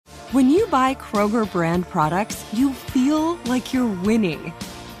When you buy Kroger brand products, you feel like you're winning.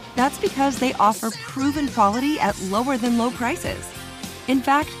 That's because they offer proven quality at lower than low prices. In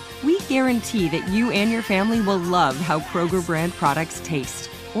fact, we guarantee that you and your family will love how Kroger brand products taste,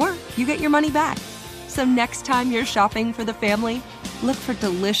 or you get your money back. So next time you're shopping for the family, look for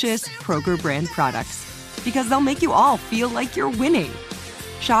delicious Kroger brand products, because they'll make you all feel like you're winning.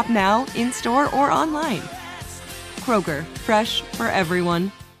 Shop now, in-store, or online. Kroger, fresh for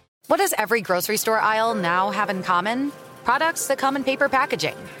everyone. What does every grocery store aisle now have in common? Products that come in paper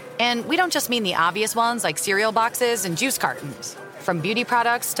packaging. And we don't just mean the obvious ones like cereal boxes and juice cartons. From beauty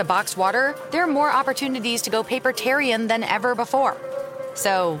products to boxed water, there are more opportunities to go papertarian than ever before.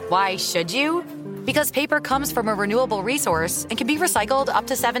 So why should you? Because paper comes from a renewable resource and can be recycled up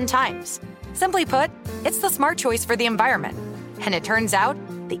to 7 times. Simply put, it's the smart choice for the environment. And it turns out,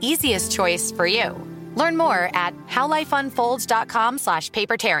 the easiest choice for you. Learn more at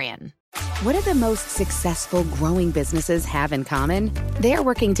howlifeunfolds.com/papertarian. What do the most successful growing businesses have in common? They're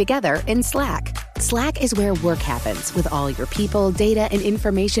working together in Slack. Slack is where work happens with all your people, data, and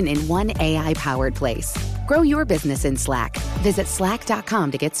information in one AI-powered place. Grow your business in Slack. Visit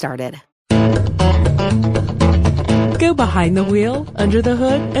slack.com to get started. Go behind the wheel, under the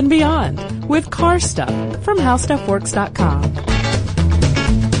hood, and beyond with Car Stuff from HowStuffWorks.com.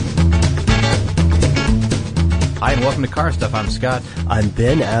 Hi, and welcome to Car Stuff. I'm Scott. I'm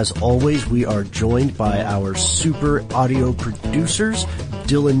Ben. As always, we are joined by our super audio producers,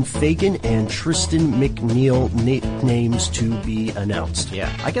 Dylan Fagan and Tristan McNeil, names to be announced.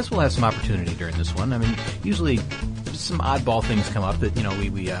 Yeah, I guess we'll have some opportunity during this one. I mean, usually some oddball things come up that,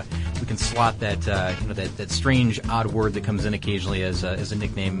 we can slot that, that strange odd word that comes in occasionally as a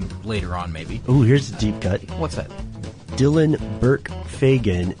nickname later on, maybe. Ooh, here's a deep cut. What's that? Dylan Burke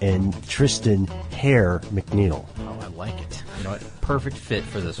Fagan and Tristan Hare McNeil. Oh, I like it. You know what? Perfect fit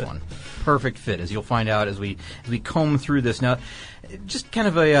for this one. Perfect fit, as you'll find out as we comb through this. Now, just kind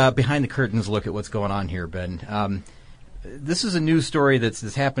of a behind the curtains look at what's going on here, Ben. This is a news story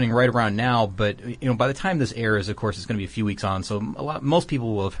that's happening right around now, but by the time this airs, of course, it's going to be a few weeks on, so most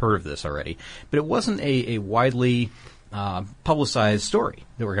people will have heard of this already. But it wasn't a widely publicized story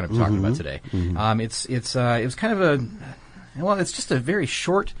that we're going to be talking about today. Mm-hmm. It was kind of it's just a very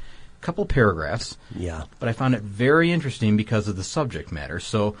short couple paragraphs. Yeah. But I found it very interesting because of the subject matter.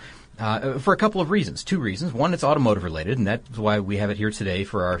 So, for a couple of reasons. 2 reasons. One, it's automotive related, and that's why we have it here today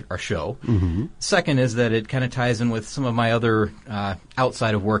for our show. Mm-hmm. Second is that it kind of ties in with some of my other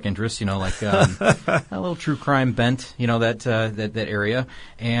outside of work interests, like a little true crime bent, that area.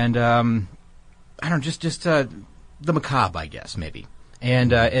 And I don't know, just the macabre, I guess, maybe.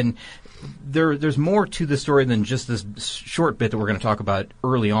 And there's more to the story than just this short bit that we're going to talk about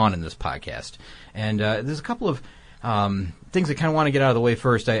early on in this podcast. And there's a couple of things I kind of want to get out of the way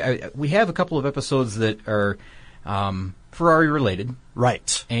first. We have a couple of episodes that are Ferrari related,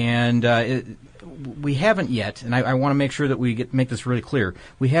 right? And we haven't yet, and I want to make sure that we make this really clear.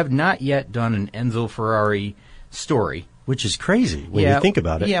 We have not yet done an Enzo Ferrari story. Which is crazy when you think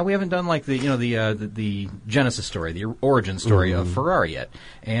about it. Yeah, we haven't done like the Genesis story, the origin story of Ferrari yet,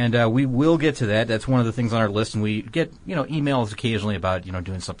 and we will get to that. That's one of the things on our list, and we get emails occasionally about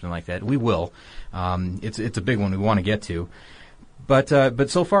doing something like that. We will. It's a big one we want to get to, but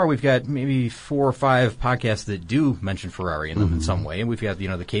so far we've got maybe 4 or 5 podcasts that do mention Ferrari in them in some way, and we've got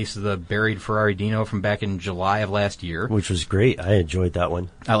the case of the buried Ferrari Dino from back in July of last year, which was great. I enjoyed that one.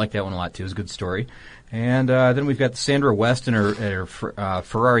 I like that one a lot too. It was a good story. And then we've got Sandra West and her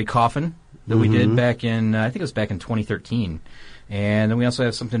Ferrari coffin that we did back in, I think it was back in 2013. And then we also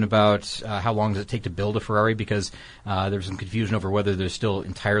have something about how long does it take to build a Ferrari, because there's some confusion over whether they're still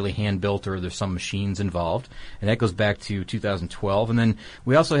entirely hand-built or there's some machines involved. And that goes back to 2012. And then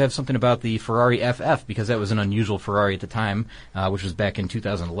we also have something about the Ferrari FF, because that was an unusual Ferrari at the time, which was back in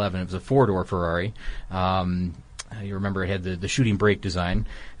 2011. It was a 4-door Ferrari. You remember it had the shooting brake design.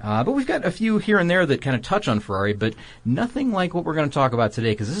 But we've got a few here and there that kind of touch on Ferrari, but nothing like what we're going to talk about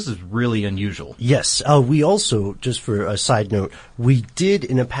today, because this is really unusual. Yes. We also, just for a side note, we did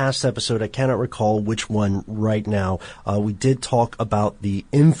in a past episode, I cannot recall which one right now, we did talk about the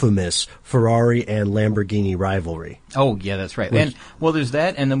infamous Ferrari and Lamborghini rivalry. Oh, yeah, that's right. And there's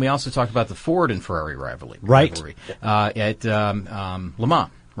that, and then we also talked about the Ford and Ferrari rivalry. Right. At Le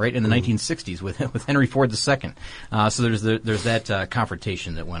Mans. Right, in the 1960s with Henry Ford II. So there's that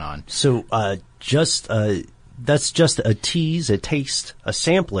confrontation that went on. So that's just a tease, a taste, a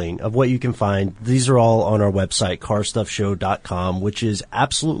sampling of what you can find. These are all on our website, carstuffshow.com, which is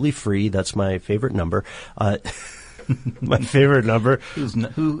absolutely free. That's my favorite number. My favorite number.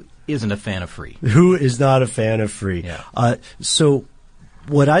 Who isn't a fan of free? Who is not a fan of free? Yeah. So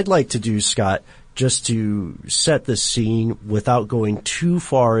what I'd like to do, Scott, just to set the scene without going too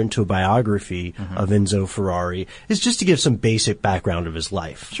far into a biography of Enzo Ferrari, is just to give some basic background of his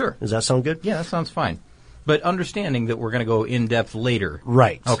life. Sure. Does that sound good? Yeah, that sounds fine. But understanding that we're going to go in depth later.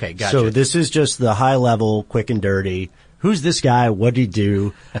 Right. Okay, gotcha. So this is just the high level, quick and dirty. Who's this guy? What did he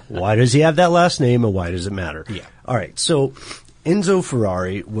do? Why does he have that last name, and why does it matter? Yeah. All right. So Enzo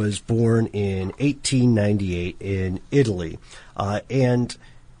Ferrari was born in 1898 in Italy, and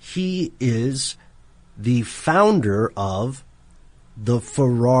he is the founder of the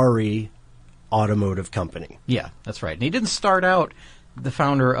Ferrari Automotive Company. Yeah, that's right. And he didn't start out the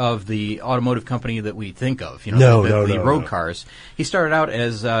founder of the automotive company that we think of, the road cars. He started out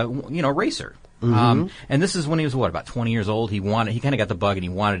as, a racer. And this is when he was, about 20 years old. He kind of got the bug and he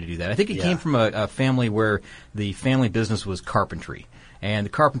wanted to do that. I think he came from a family where the family business was carpentry. And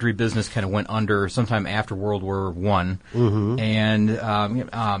the carpentry business kind of went under sometime after World War I.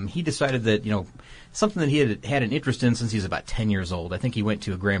 And he decided that, something that he had an interest in since he was about 10 years old. I think he went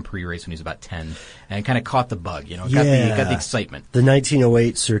to a Grand Prix race when he was about 10 and kind of caught the bug, got the excitement. The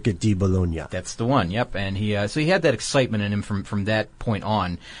 1908 Circuit di Bologna. That's the one, yep. And he had that excitement in him from that point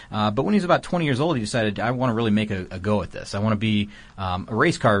on. But when he was about 20 years old, he decided, I want to really make a go at this. I want to be a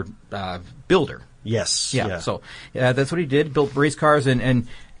race car builder. Yes. Yeah. So that's what he did, built race cars, and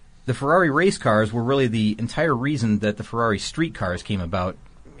the Ferrari race cars were really the entire reason that the Ferrari street cars came about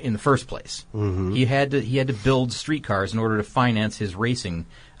in the first place. He had to build street cars in order to finance his racing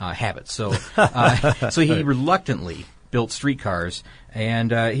habits. So so he reluctantly built street cars,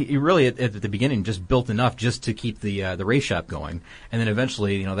 and he really at the beginning just built enough just to keep the race shop going, and then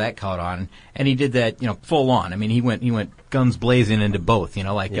eventually that caught on, and he did that full on. I mean, he went guns blazing into both.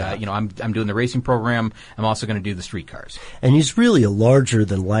 I'm doing the racing program. I'm also going to do the street cars. And he's really a larger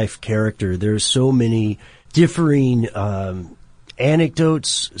than life character. There's so many differing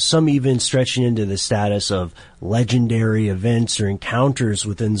anecdotes, some even stretching into the status of legendary events or encounters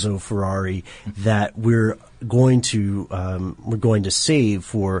with Enzo Ferrari that we're going to save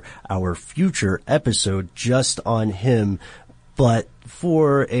for our future episode just on him. But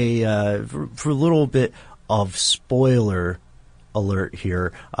for a little bit of spoiler alert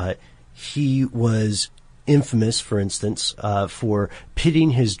here, he was infamous, for instance, for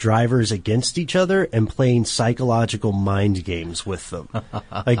pitting his drivers against each other and playing psychological mind games with them.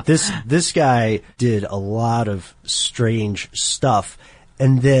 Like this guy did a lot of strange stuff.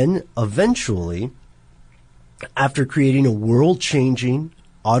 And then eventually, after creating a world-changing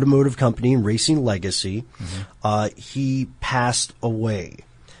automotive company and racing legacy, he passed away.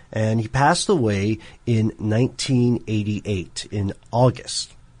 And he passed away in 1988 in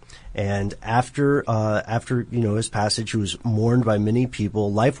August. And after his passage, he was mourned by many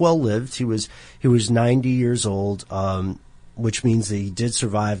people. Life well lived. He was 90 years old, which means that he did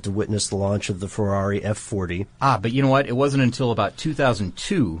survive to witness the launch of the Ferrari F40. But you know what? It wasn't until about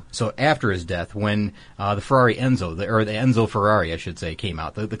 2002, so after his death, when the Ferrari Enzo, the Enzo Ferrari, I should say, came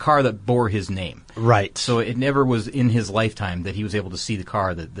out, the car that bore his name. Right. So it never was in his lifetime that he was able to see the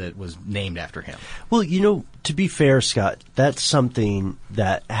car that was named after him. Well, to be fair, Scott, that's something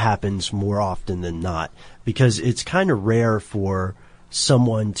that happens more often than not, because it's kind of rare for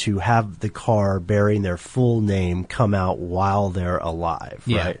someone to have the car bearing their full name come out while they're alive,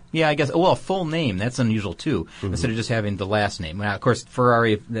 right? Yeah, I guess. Well, full name, that's unusual too, instead of just having the last name. Now, of course,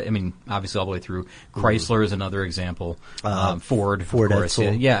 Ferrari, obviously all the way through. Chrysler is another example. Ford, of course.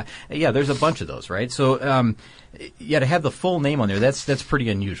 Yeah, there's a bunch of those, right? So, to have the full name on there, that's pretty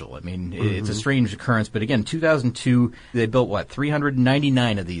unusual. I mean, it's a strange occurrence, but again, 2002, they built,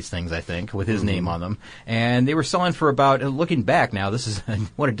 399 of these things, I think, with his name on them, and they were selling for about, looking back now, this is,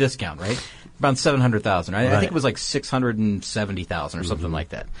 what a discount, right? About 700,000. I think it was like 670,000 or something like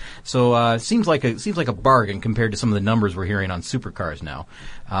that. So, seems like a bargain compared to some of the numbers we're hearing on supercars now.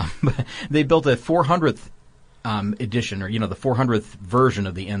 But they built a 400th, edition, or, the 400th version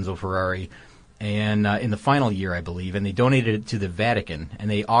of the Enzo Ferrari, and in the final year, I believe, and they donated it to the Vatican,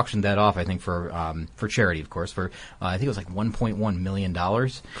 and they auctioned that off, I think, for charity, of course, for I think it was like $1.1 million.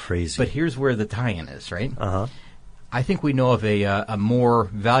 Crazy. But here's where the tie-in is, right? I think we know of a more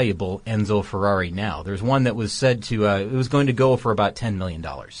valuable Enzo Ferrari now. There's one that was said to it was going to go for about $10 million.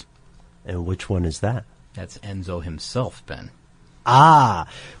 And which one is that? That's Enzo himself, Ben.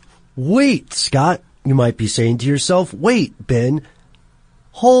 Wait, Scott. You might be saying to yourself, wait, Ben,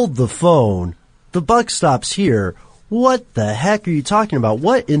 hold the phone. The buck stops here. What the heck are you talking about?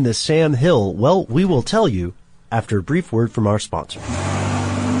 What in the Sam Hill? Well, we will tell you after a brief word from our sponsor.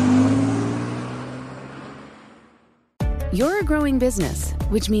 You're a growing business,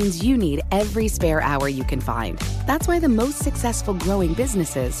 which means you need every spare hour you can find. That's why the most successful growing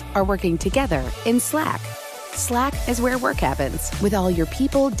businesses are working together in Slack. Slack is where work happens, with all your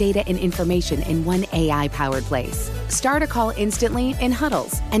people, data, and information in one AI-powered place. Start a call instantly in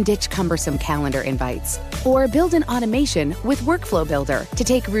huddles and ditch cumbersome calendar invites. Or build an automation with Workflow Builder to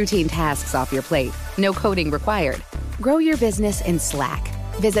take routine tasks off your plate. No coding required. Grow your business in Slack.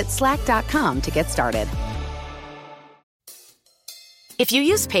 Visit slack.com to get started. If you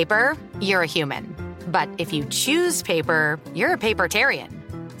use paper, you're a human. But if you choose paper, you're a papertarian.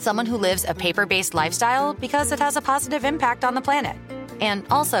 Someone who lives a paper-based lifestyle because it has a positive impact on the planet. And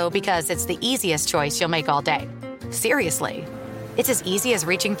also because it's the easiest choice you'll make all day. Seriously. It's as easy as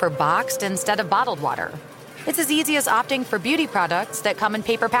reaching for boxed instead of bottled water. It's as easy as opting for beauty products that come in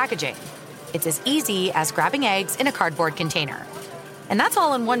paper packaging. It's as easy as grabbing eggs in a cardboard container. And that's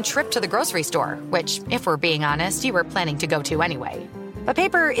all in one trip to the grocery store, which, if we're being honest, you were planning to go to anyway. But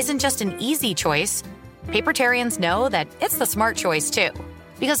paper isn't just an easy choice. Papertarians know that it's the smart choice, too.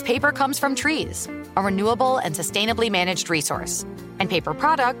 Because paper comes from trees, a renewable and sustainably managed resource. And paper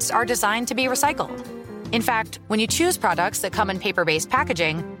products are designed to be recycled. In fact, when you choose products that come in paper-based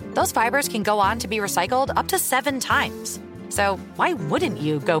packaging, those fibers can go on to be recycled up to 7 times. So why wouldn't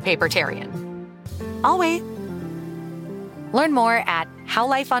you go papertarian? I'll wait. Learn more at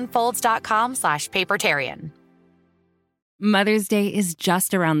howlifeunfolds.com/papertarian. Mother's Day is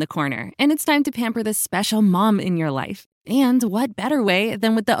just around the corner, and it's time to pamper the special mom in your life. And what better way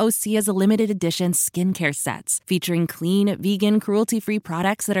than with the Osea's limited edition skincare sets, featuring clean, vegan, cruelty-free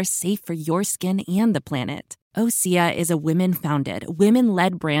products that are safe for your skin and the planet. Osea is a women-founded,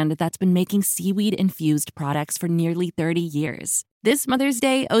 women-led brand that's been making seaweed-infused products for nearly 30 years. This Mother's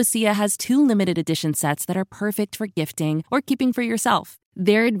Day, Osea has 2 limited edition sets that are perfect for gifting or keeping for yourself.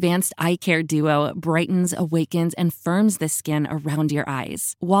 Their advanced eye care duo brightens, awakens, and firms the skin around your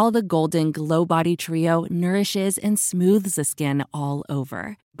eyes, while the Golden Glow Body Trio nourishes and smooths the skin all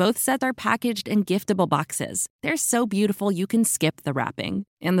over. Both sets are packaged in giftable boxes. They're so beautiful you can skip the wrapping.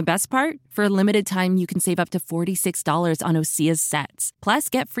 And the best part? For a limited time, you can save up to $46 on Osea's sets. Plus,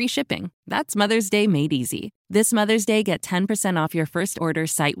 get free shipping. That's Mother's Day made easy. This Mother's Day, get 10% off your first order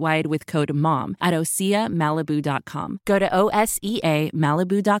site-wide with code MOM at OseaMalibu.com. Go to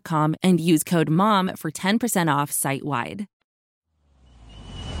OSEAMalibu.com and use code MOM for 10% off site-wide.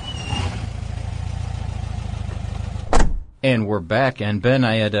 And we're back. And Ben,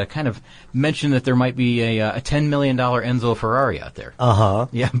 I had kind of mentioned that there might be a $10 million Enzo Ferrari out there. Uh-huh.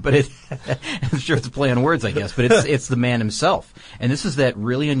 Yeah, but I'm sure it's a play on words, I guess, but it's the man himself. And this is that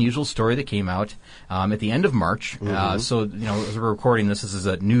really unusual story that came out at the end of March. Mm-hmm. So, as we're recording this is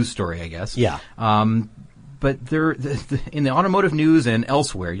a news story, I guess. Yeah. But in the automotive news and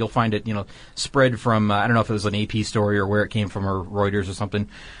elsewhere, you'll find it, spread from, I don't know if it was an AP story or where it came from or Reuters or something.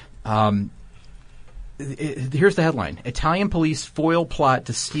 Here's the headline. Italian police foil plot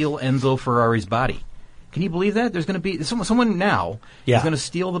to steal Enzo Ferrari's body. Can you believe that? There's going to be someone now is going to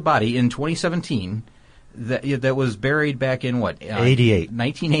steal the body in 2017 that was buried back in what? 88.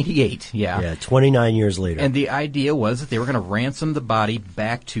 1988, yeah. Yeah, 29 years later. And the idea was that they were going to ransom the body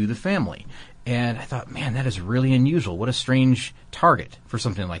back to the family. And I thought, man, that is really unusual. What a strange target for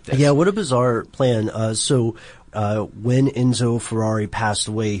something like this. Yeah, what a bizarre plan. When Enzo Ferrari passed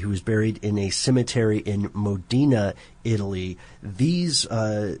away, he was buried in a cemetery in Modena, Italy. These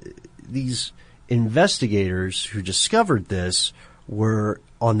investigators who discovered this were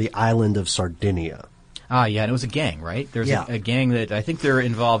on the island of Sardinia. Ah, yeah, and it was a gang, right? There's a gang that I think they're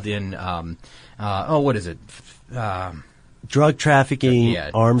involved in, what is it? Drug trafficking,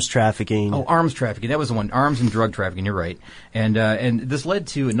 arms trafficking. Oh, arms trafficking. That was the one. Arms and drug trafficking. You're right. And this led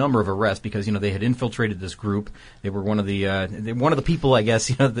to a number of arrests because, they had infiltrated this group. They were one of the people, I guess,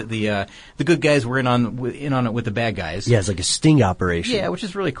 the good guys were in on it with the bad guys. Yeah, it's like a sting operation. Yeah, which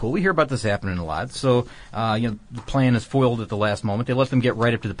is really cool. We hear about this happening a lot. So, the plan is foiled at the last moment. They let them get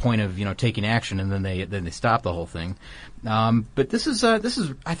right up to the point of, taking action, and then they stop the whole thing. But this is I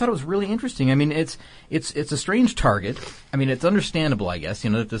thought it was really interesting. I mean, it's a strange target. I mean, it's understandable, I guess,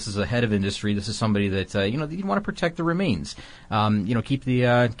 that this is a head of industry. This is somebody that, that you want to protect the remains. Keep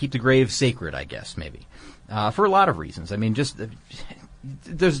the grave sacred, I guess, maybe. For a lot of reasons. I mean,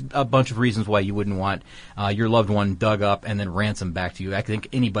 there's a bunch of reasons why you wouldn't want your loved one dug up and then ransomed back to you. I think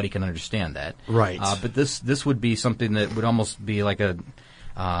anybody can understand that. Right. But this would be something that would almost be like a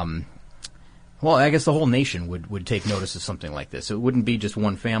Well, I guess the whole nation would take notice of something like this. It wouldn't be just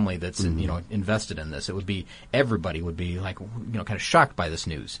one family that's invested in this. It would be everybody would be like kind of shocked by this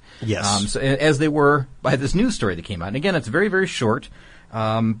news. Yes. So, as they were by this news story that came out. And again, it's very, very short.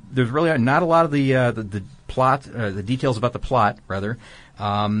 There's really not a lot of the plot, the details about the plot, rather.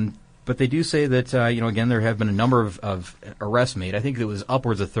 But they do say that, again, there have been a number of arrests made. I think it was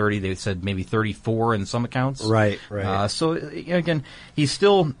upwards of 30. They said maybe 34 in some accounts. Right. So, again, he's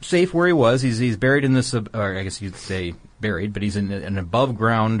still safe where he was. He's buried in this, or I guess you'd say buried, but he's in an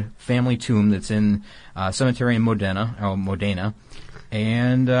above-ground family tomb that's in cemetery in Modena.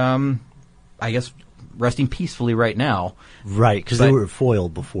 And I guess resting peacefully right now. Right, because they were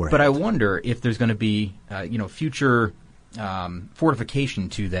foiled before. But I wonder if there's going to be, future fortification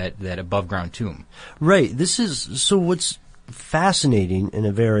to that above ground tomb. Right. So what's fascinating in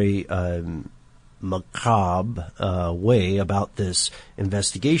a very macabre way about this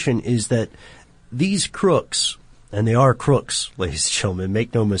investigation is that these crooks, and they are crooks, ladies and gentlemen,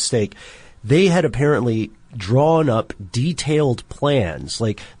 make no mistake, they had apparently drawn up detailed plans,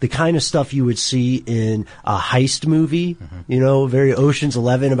 like the kind of stuff you would see in a heist movie, very Ocean's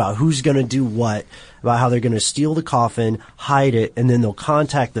 11, about who's going to do what, about how they're going to steal the coffin, hide it, and then they'll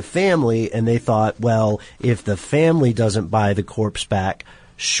contact the family, and they thought, well, if the family doesn't buy the corpse back,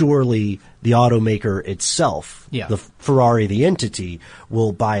 surely the automaker itself, the Ferrari, the entity,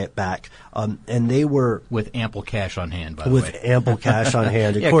 will buy it back. And they were... With ample cash on hand, by the way. With ample cash on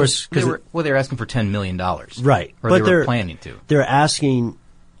hand, of course. They were asking for $10 million. Right. Or they were planning to.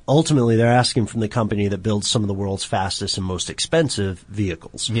 Ultimately, they're asking from the company that builds some of the world's fastest and most expensive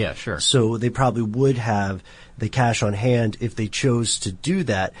vehicles. Yeah, sure. So they probably would have the cash on hand if they chose to do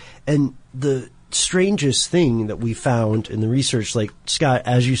that. And the strangest thing that we found in the research, like Scott,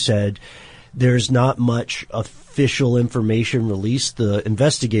 as you said, there's not much official information released. The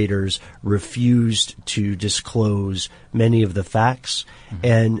investigators refused to disclose many of the facts. Mm-hmm.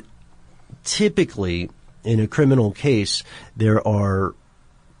 And typically, in a criminal case, there are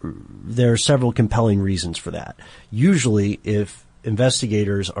several compelling reasons for that. Usually, if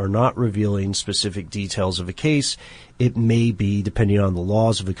investigators are not revealing specific details of a case, it may be, depending on the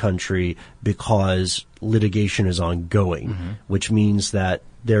laws of the country, because litigation is ongoing, which means that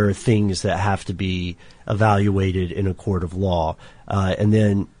there are things that have to be evaluated in a court of law. And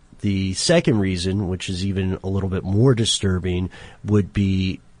then the second reason, which is even a little bit more disturbing, would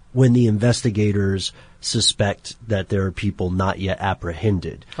be when the investigators suspect that there are people not yet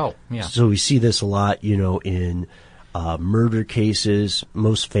apprehended. Oh, yeah. So we see this a lot, in murder cases,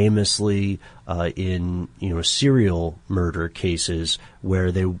 most famously in serial murder cases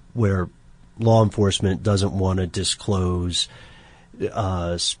where law enforcement doesn't want to disclose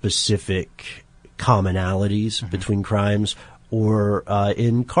specific commonalities between crimes, or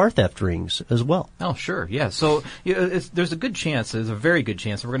in car theft rings as well. Oh, sure, yeah. So there's a very good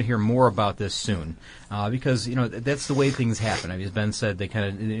chance that we're going to hear more about this soon, because that's the way things happen. I mean, as Ben said, the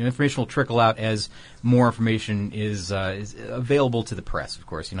information will trickle out as more information is available to the press. Of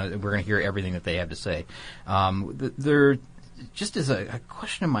course, we're going to hear everything that they have to say. There just is a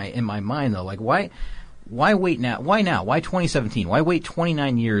question in my mind though, like why wait now? Why now? Why 2017? Why wait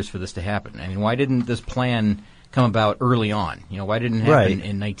 29 years for this to happen? I mean, why didn't this plan come about early on? Why didn't it happen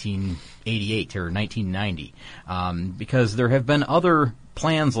in 1988 or 1990? Because there have been other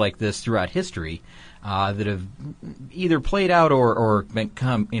plans like this throughout history that have either played out or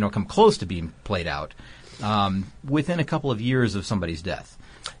come close to being played out within a couple of years of somebody's death.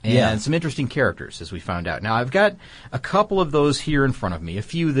 And some interesting characters, as we found out. Now, I've got a couple of those here in front of me, a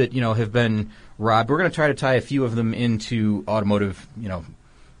few that have been robbed. We're going to try to tie a few of them into automotive,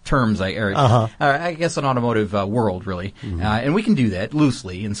 terms, I guess an automotive world, really. And we can do that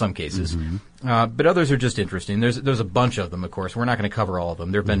loosely in some cases. But others are just interesting. There's a bunch of them, of course. We're not going to cover all of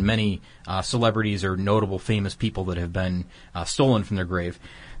them. There have been many celebrities or notable famous people that have been stolen from their grave.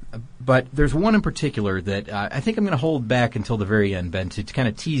 But there's one in particular that I think I'm going to hold back until the very end, Ben, to kind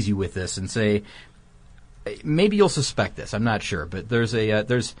of tease you with this and say, maybe you'll suspect this. I'm not sure. But there's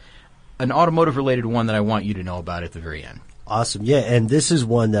an automotive-related one that I want you to know about at the very end. Awesome. Yeah, and this is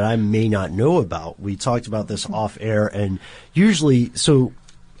one that I may not know about. We talked about this off air, and usually, so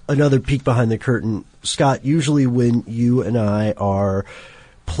another peek behind the curtain, Scott, usually when you and I are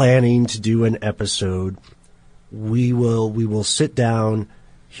planning to do an episode, we will sit down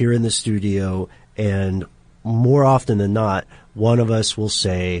here in the studio, and more often than not, one of us will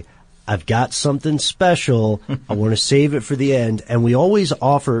say, I've got something special. I want to save it for the end. And we always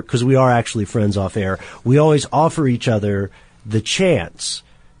offer, because we are actually friends off air, we always offer each other the chance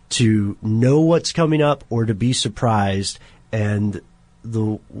to know what's coming up or to be surprised. And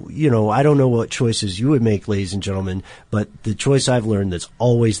I don't know what choices you would make, ladies and gentlemen, but the choice I've learned that's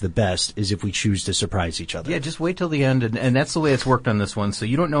always the best is if we choose to surprise each other. Yeah, just wait till the end, and that's the way it's worked on this one. So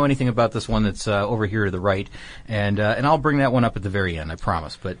you don't know anything about this one that's over here to the right, and I'll bring that one up at the very end, I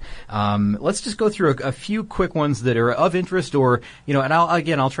promise. But let's just go through a few quick ones that are of interest, or and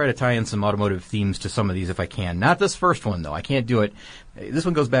I'll try to tie in some automotive themes to some of these if I can. Not this first one though, I can't do it. This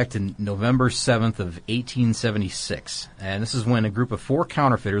one goes back to November 7th of 1876, and this is when a group of 4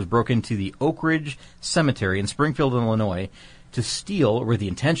 counterfeiters broke into the Oak Ridge Cemetery in Springfield, Illinois, to steal, or with the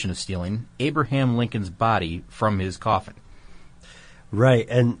intention of stealing, Abraham Lincoln's body from his coffin. Right,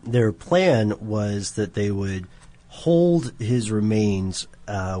 and their plan was that they would hold his remains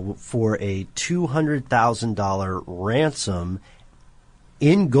for a $200,000 ransom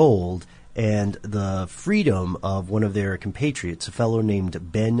in gold and the freedom of one of their compatriots, a fellow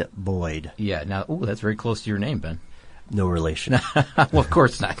named Ben Boyd. Yeah, now, that's very close to your name, Ben. No relation. Well, of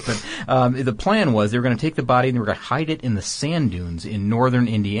course not. But the plan was they were going to take the body and they were going to hide it in the sand dunes in northern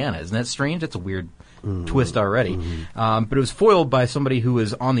Indiana. Isn't that strange? That's a weird twist already. But it was foiled by somebody who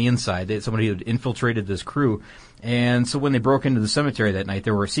was on the inside, somebody who had infiltrated this crew. And so when they broke into the cemetery that night,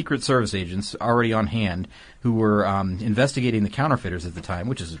 there were Secret Service agents already on hand who were investigating the counterfeiters at the time,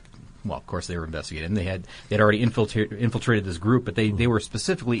 which is... Well, of course they were investigating. They'd already infiltrated this group, but they were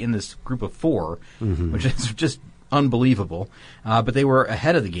specifically in this group of 4, which is just unbelievable. But they were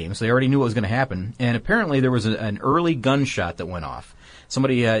ahead of the game, so they already knew what was going to happen. And apparently there was an early gunshot that went off.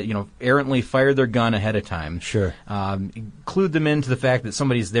 Somebody, errantly fired their gun ahead of time. Sure. Clued them into the fact that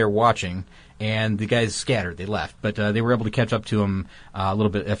somebody's there watching, and the guys scattered. They left, but they were able to catch up to them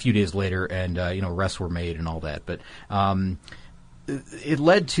a few days later, and arrests were made and all that. But it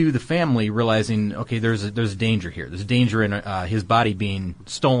led to the family realizing, okay, there's a danger here. There's a danger in his body being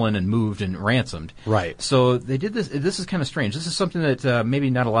stolen and moved and ransomed. Right. So they did this. This is kind of strange. This is something that maybe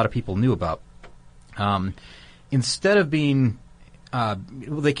not a lot of people knew about. Instead of being,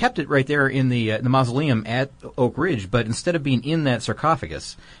 they kept it right there in the mausoleum at Oak Ridge, but instead of being in that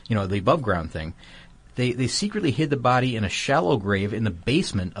sarcophagus, the above ground thing, they secretly hid the body in a shallow grave in the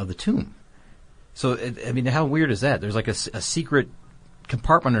basement of the tomb. So, how weird is that? There's like a secret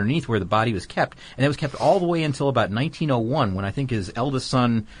compartment underneath where the body was kept, and it was kept all the way until about 1901, when I think his eldest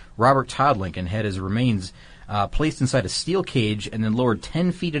son, Robert Todd Lincoln, had his remains placed inside a steel cage and then lowered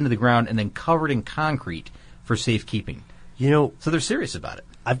 10 feet into the ground and then covered in concrete for safekeeping. So they're serious about it.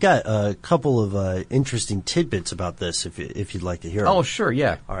 I've got a couple of interesting tidbits about this, if you'd like to hear them. Oh, sure,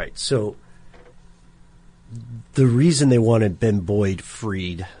 yeah. All right, so the reason they wanted Ben Boyd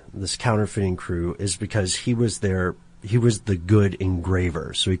freed, this counterfeiting crew, is because he was the good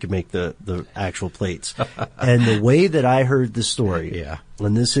engraver, so he could make the actual plates. And the way that I heard the story,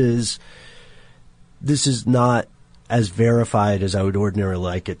 and this is not as verified as I would ordinarily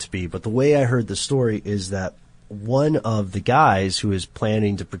like it to be, but the way I heard the story is that one of the guys who is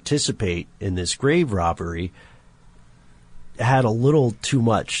planning to participate in this grave robbery had a little too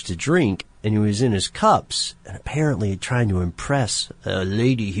much to drink, and he was in his cups, and apparently trying to impress a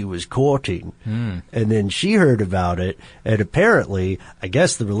lady he was courting. And then she heard about it, and apparently, I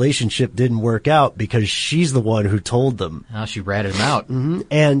guess the relationship didn't work out because she's the one who told them. Oh, she ratted him out.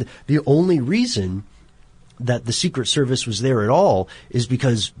 And the only reason that the Secret Service was there at all is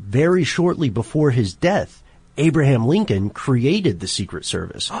because very shortly before his death, Abraham Lincoln created the Secret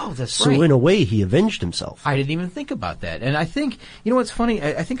Service. Oh, that's right. So in a way, he avenged himself. I didn't even think about that. And I think, what's funny,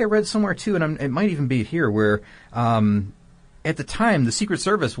 I think I read somewhere too, and it might even be here, where at the time, the Secret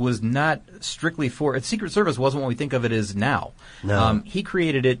Service was not strictly Secret Service wasn't what we think of it as now. No. He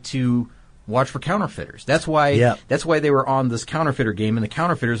created it to watch for counterfeiters. That's why they were on this counterfeiter game, and the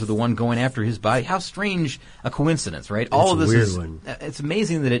counterfeiters are the one going after his body. How strange a coincidence, right? All of this is weird. It's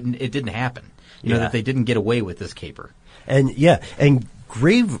amazing that it didn't happen. That they didn't get away with this caper. And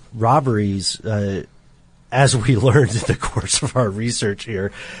grave robberies, as we learned in the course of our research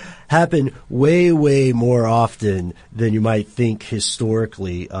here, happen way, way more often than you might think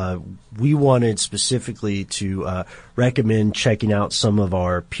historically. We wanted specifically to recommend checking out some of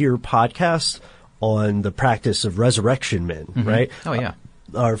our peer podcasts on the practice of resurrection men, right? Oh, yeah.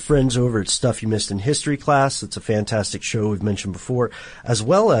 Our friends over at Stuff You Missed in History Class. It's a fantastic show we've mentioned before, as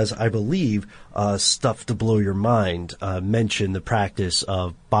well as, I believe, Stuff to Blow Your Mind mentioned the practice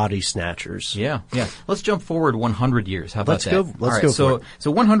of body snatchers. Yeah. Let's jump forward 100 years. How about that? Let's go for it.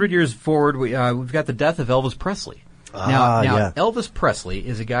 So 100 years forward, we've got the death of Elvis Presley. Now, Elvis Presley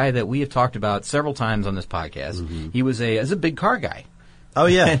is a guy that we have talked about several times on this podcast. He was a big car guy. Oh,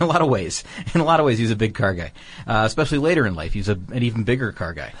 yeah. In a lot of ways. In a lot of ways, he was a big car guy. Especially later in life, he's an even bigger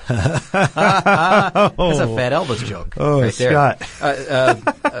car guy. That's a Fat Elvis joke. Oh, right there. Scott.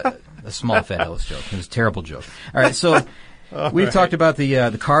 A small Fat Elvis joke. It was a terrible joke. All right, so we've talked about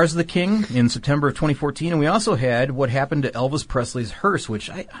the Cars of the King in September of 2014, and we also had what happened to Elvis Presley's hearse, which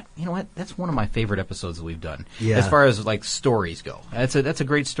you know what? That's one of my favorite episodes that we've done. Yeah. As far as like stories go. That's a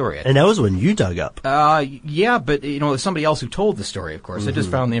great story. And that was when you dug up. Yeah, but you know, it was somebody else who told the story, of course. I just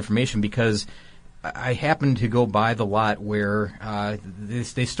found the information because I happened to go by the lot where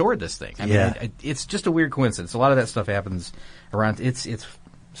they stored this thing. I mean, it's just a weird coincidence. A lot of that stuff happens around. It's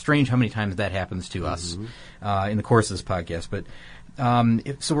strange how many times that happens to us in the course of this podcast. But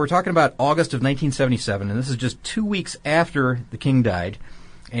so we're talking about August of 1977, and this is just 2 weeks after the King died.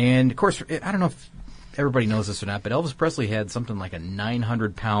 And of course, I don't know if everybody knows this or not, but Elvis Presley had something like a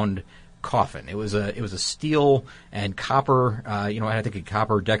 900-pound coffin. It was a steel and copper, I think a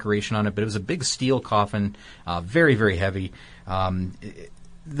copper decoration on it, but it was a big steel coffin, very, very heavy.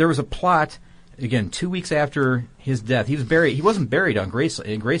 There was a plot. Again, 2 weeks after his death, he was buried. He wasn't buried in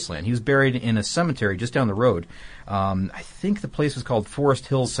Graceland. He was buried in a cemetery just down the road. I think the place was called Forest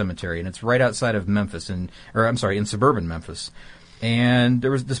Hills Cemetery, and it's right outside of Memphis, in suburban Memphis. And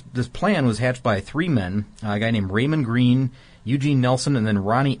there was this plan was hatched by three men, a guy named Raymond Green, Eugene Nelson, and then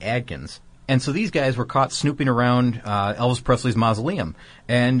Ronnie Adkins. And so these guys were caught snooping around Elvis Presley's mausoleum.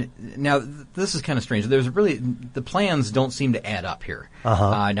 And now this is kind of strange. The plans don't seem to add up here.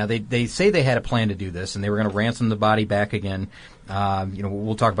 Now they say they had a plan to do this, and they were going to ransom the body back again.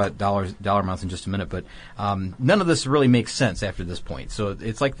 We'll talk about dollar amounts in just a minute, but none of this really makes sense after this point. So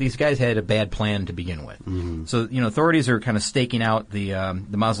it's like these guys had a bad plan to begin with. Mm-hmm. So authorities are kind of staking out the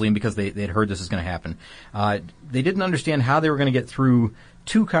mausoleum because they had heard this is going to happen. They didn't understand how they were going to get through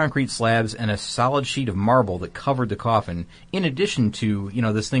 2 concrete slabs and a solid sheet of marble that covered the coffin, in addition to,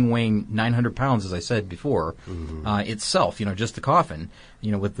 this thing weighing 900 pounds, as I said before, itself, just the coffin,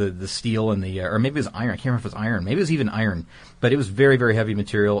 with the steel and or maybe it was iron. I can't remember if it was iron. Maybe it was even iron, but it was very, very heavy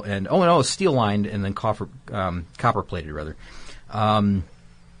material. And, it was steel lined and then copper plated, rather.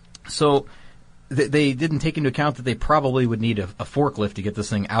 So they didn't take into account that they probably would need a forklift to get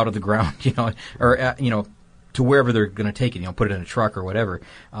this thing out of the ground, to wherever they're going to take it, put it in a truck or whatever.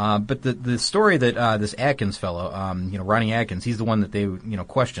 But the story that this Atkins fellow, Ronnie Atkins, he's the one that they,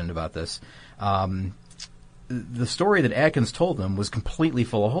 questioned about this. The story that Atkins told them was completely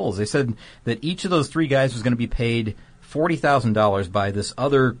full of holes. They said that each of those 3 guys was going to be paid $40,000 by this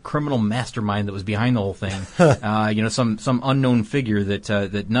other criminal mastermind that was behind the whole thing. Some unknown figure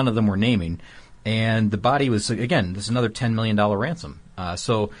that none of them were naming. And the body was, again, this is another $10 million ransom.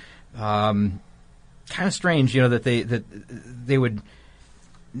 Kind of strange, that they would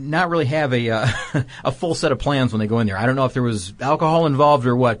not really have a full set of plans when they go in there. I don't know if there was alcohol involved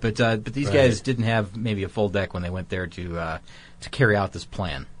or what, but these guys didn't have maybe a full deck when they went there to carry out this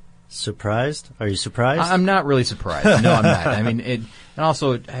plan. Surprised? Are you surprised? I'm not really surprised. No, I'm not. I mean, and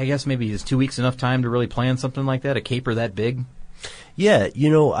also, I guess maybe is 2 weeks enough time to really plan something like that? A caper that big? Yeah, a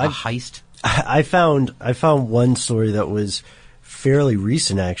heist. I found one story that was fairly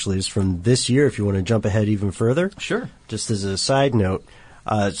recent, actually. It's from this year, if you want to jump ahead even further. Sure. Just as a side note.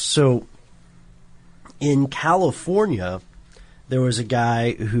 So in California, there was a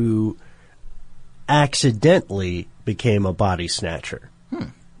guy who accidentally became a body snatcher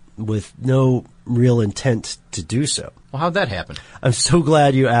with no real intent to do so. Well, how'd that happen? I'm so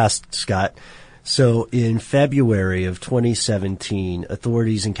glad you asked, Scott. So in February of 2017,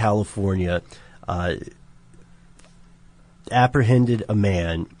 authorities in California apprehended a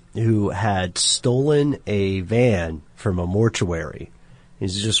man who had stolen a van from a mortuary. He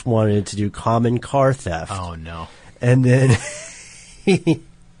just wanted to do common car theft. Oh, no. And then he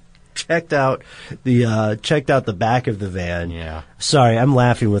checked out the back of the van. Yeah. Sorry, I'm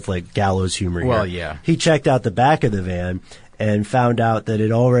laughing with like gallows humor here. Well, yeah. He checked out the back of the van and found out that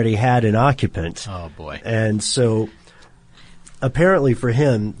it already had an occupant. Oh, boy. And so apparently for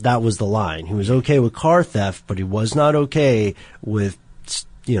him, that was the line. He was okay with car theft, but he was not okay with,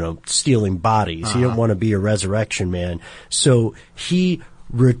 stealing bodies. He didn't want to be a resurrection man. So he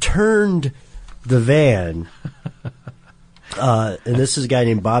returned the van. And this is a guy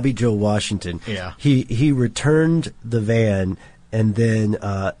named Bobby Joe Washington. Yeah. He returned the van and then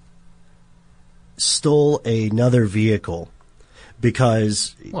stole another vehicle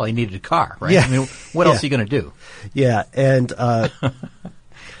because... Well, he needed a car, right? Yeah. I mean, what else are you going to do? Yeah, and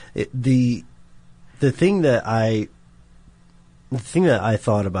the thing that I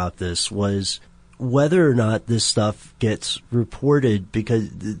thought about this was whether or not this stuff gets reported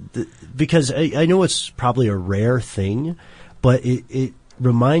because I know it's probably a rare thing, but it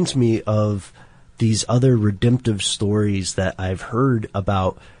reminds me of these other redemptive stories that I've heard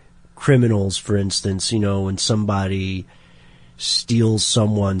about criminals, for instance, when somebody steals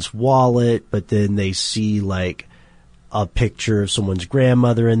someone's wallet, but then they see like a picture of someone's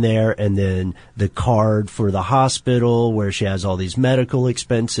grandmother in there, and then the card for the hospital where she has all these medical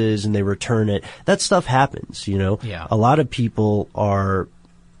expenses, and they return it. That stuff happens, Yeah. A lot of people are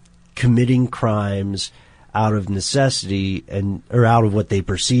committing crimes out of necessity or out of what they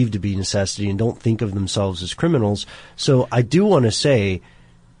perceive to be necessity, and don't think of themselves as criminals. So I do want to say,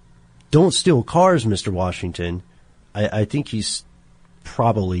 don't steal cars, Mr. Washington. I think he's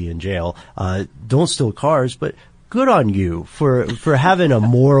probably in jail. Don't steal cars, but good on you for having a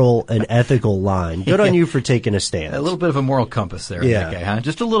moral and ethical line. Good on you for taking a stand. A little bit of a moral compass there, that guy, huh?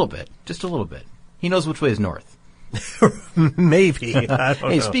 Just a little bit. Just a little bit. He knows which way is north. Maybe. I don't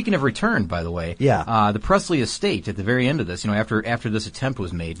know. Speaking of return, by the way, the Presley estate at the very end of this, after this attempt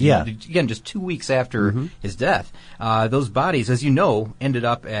was made, again, just 2 weeks after his death, those bodies, as you know, ended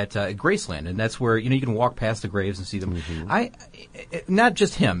up at Graceland, and that's where you can walk past the graves and see them. Not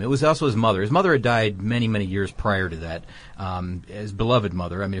just him; it was also his mother. His mother had died many, many years prior to that. His beloved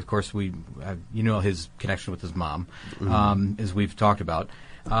mother. I mean, of course, his connection with his mom, as we've talked about.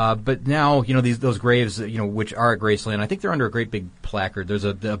 But now, those graves, which are at Graceland, I think they're under a great big placard. There's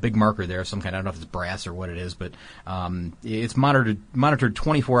a big marker there of some kind. I don't know if it's brass or what it is, but it's monitored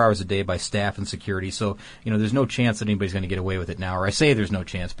 24 hours a day by staff and security. So, there's no chance that anybody's going to get away with it now. Or I say there's no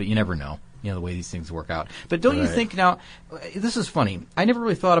chance, but you never know. The way these things work out. But don't you think now, this is funny. I never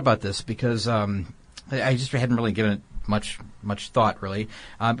really thought about this because I just hadn't really given it much thought, really.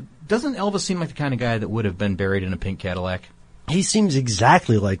 Doesn't Elvis seem like the kind of guy that would have been buried in a pink Cadillac? He seems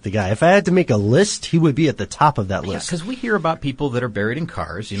exactly like the guy. If I had to make a list, he would be at the top of that list. Because we hear about people that are buried in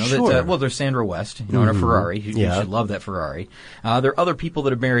cars. Sure. There's Sandra West, in a Ferrari. You should love that Ferrari. There are other people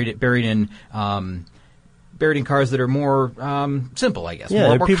that are buried in cars that are more simple, I guess,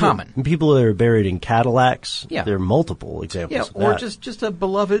 more common. People that are buried in Cadillacs. Yeah. There are multiple examples of or that. just a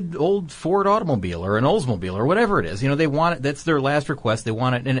beloved old Ford automobile or an Oldsmobile or whatever it is. They want it. That's their last request. They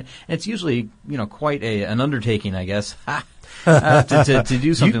want it, and it's usually quite an undertaking, I guess. To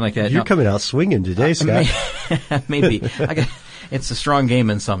do something like that. You're coming out swinging today, Scott. Maybe. It's a strong game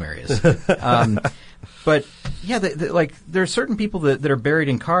in some areas. But there are certain people that are buried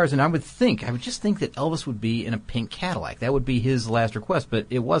in cars, and I would just think that Elvis would be in a pink Cadillac. That would be his last request, but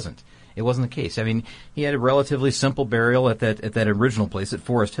it wasn't. It wasn't the case. I mean, he had a relatively simple burial at that original place at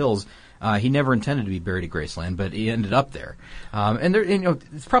Forest Hills. He never intended to be buried at Graceland, but he ended up there. And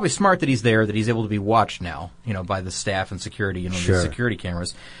it's probably smart that he's there, that he's able to be watched now, by the staff and security, Sure. the security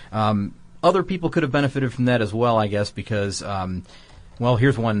cameras. Other people could have benefited from that as well, I guess, because,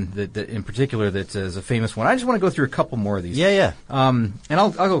 here's one that in particular that is a famous one. I just want to go through a couple more of these. Yeah. And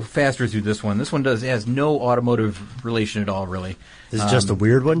I'll go faster through this one. This one has no automotive relation at all, really. This is just a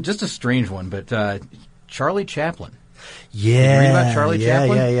weird one? Just a strange one, but Charlie Chaplin. Yeah. Did you read about Charlie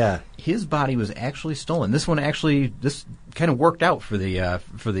Chaplin? Yeah. His body was actually stolen. This kind of worked out for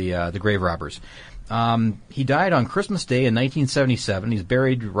the grave robbers. He died on Christmas Day in 1977. He's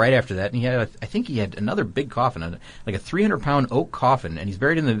buried right after that, and I think he had another big coffin, like a 300-pound oak coffin, and he's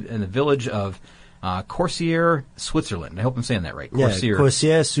buried in the village of Corsier, Switzerland. I hope I'm saying that right. Corsier.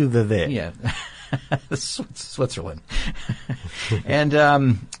 Corsier sur Vevey. Yeah, Switzerland. And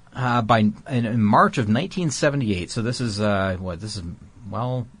in March of 1978. So this is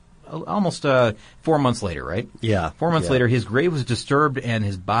almost 4 months later, right? Yeah. 4 months later, his grave was disturbed and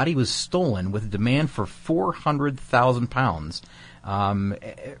his body was stolen with a demand for £400,000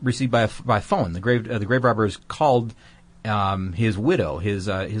 received by phone. The grave robbers called his widow. His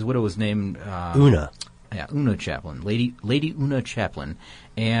widow was named Una. Yeah, Una Chaplin, Lady Una Chaplin,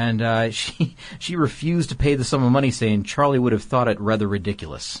 and she refused to pay the sum of money, saying Charlie would have thought it rather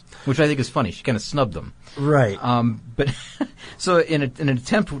ridiculous, which I think is funny. She kind of snubbed them, right? But so in an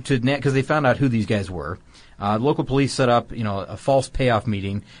attempt to, because they found out who these guys were, local police set up a false payoff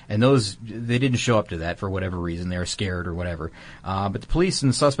meeting, and they didn't show up to that for whatever reason. They were scared or whatever. But the police and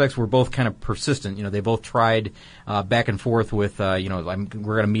the suspects were both kind of persistent. They both tried back and forth with we're going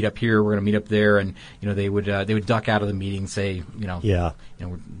to meet up here, we're going to meet up there, and they would duck out of the meeting, say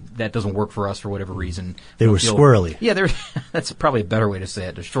that doesn't work for us for whatever reason. They were squirrely. Yeah, that's probably a better way to say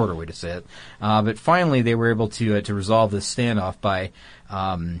it, a shorter way to say it. But finally, they were able to resolve this standoff by.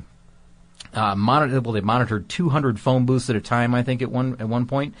 They monitored 200 phone booths at a time, I think, at one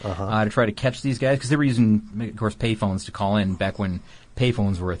point, to try to catch these guys, because they were using, of course, payphones to call in back when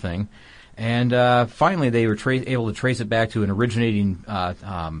payphones were a thing. And finally, they were able to trace it back to an originating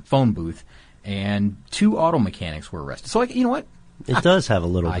phone booth, and 2 auto mechanics were arrested. So, you know what? It does have a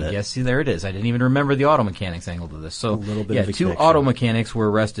little bit. I guess, see, there it is. I didn't even remember the auto mechanics angle to this. So, a little bit of a two connection. auto mechanics were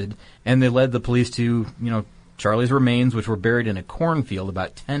arrested, and they led the police to, Charlie's remains, which were buried in a cornfield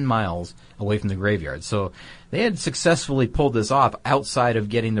about 10 miles away from the graveyard. So they had successfully pulled this off outside of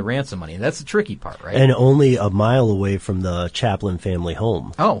getting the ransom money. That's the tricky part, right? And only a mile away from the Chaplin family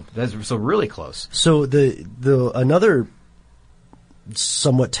home. Oh, that's so really close. So the another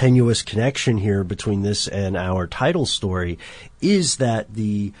somewhat tenuous connection here between this and our title story is that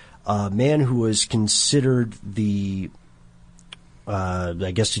the man who was considered the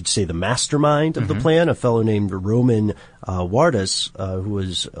I guess you'd say the mastermind of the plan, a fellow named Roman Wardas, who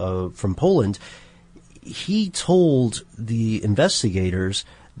was from Poland, he told the investigators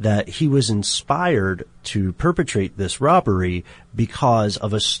that he was inspired to perpetrate this robbery because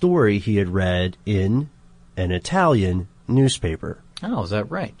of a story he had read in an Italian newspaper. Oh, is that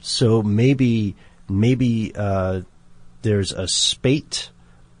right? So maybe there's a spate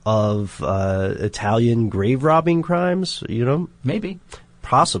of Italian grave robbing crimes, Maybe.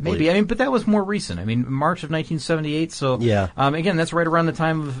 Possibly. Maybe. But that was more recent. March of 1978. So, yeah. Again, that's right around the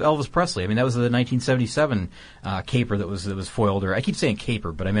time of Elvis Presley. That was the 1977 caper that was foiled. Or I keep saying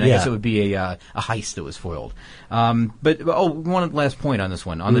caper, but I guess it would be a heist that was foiled. But one last point on this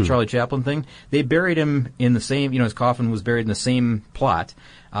one, on the Charlie Chaplin thing. They buried him in the same. His coffin was buried in the same plot.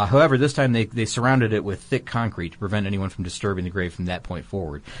 However, this time they surrounded it with thick concrete to prevent anyone from disturbing the grave from that point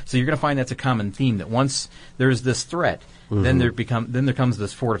forward. So you're going to find that's a common theme, that once there's this threat, then there comes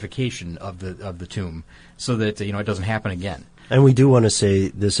this fortification of the tomb, so that it doesn't happen again. And we do want to say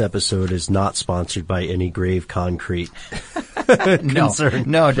this episode is not sponsored by any grave concrete concern.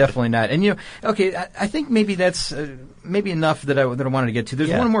 No, definitely not. And I think maybe that's maybe enough that I wanted to get to.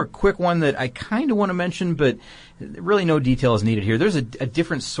 There's one more quick one that I kind of want to mention, but really no detail is needed here. There's a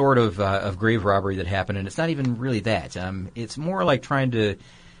different sort of grave robbery that happened, and it's not even really that. It's more like trying to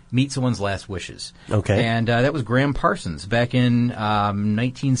meet someone's last wishes. Okay. And that was Graham Parsons back in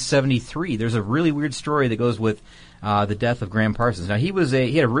 1973. There's a really weird story that goes with the death of Graham Parsons. Now, he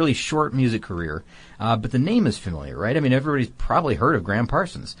had a really short music career, but the name is familiar, right? Everybody's probably heard of Graham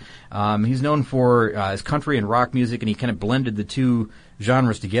Parsons. He's known for his country and rock music, and he kind of blended the two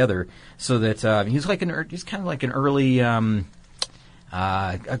genres together so that he's kind of like an early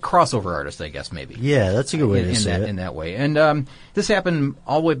a crossover artist, I guess, maybe. Yeah, that's a good way to say it. In that way. And this happened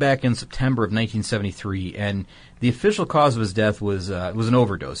all the way back in September of 1973, and the official cause of his death was an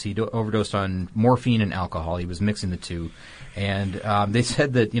overdose. He overdosed on morphine and alcohol. He was mixing the two. And they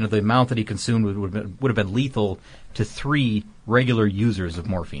said that the amount that he consumed would have been lethal to 3 regular users of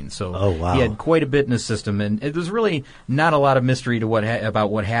morphine. So he had quite a bit in his system, and there's really not a lot of mystery to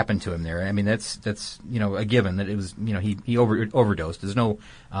about what happened to him there. That's a given that it was he overdosed. There's no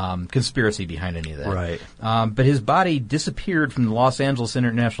conspiracy behind any of that. Right. But his body disappeared from the Los Angeles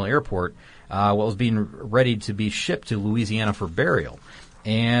International Airport while it was being ready to be shipped to Louisiana for burial.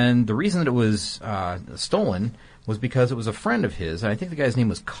 And the reason that it was stolen was because it was a friend of his, and I think the guy's name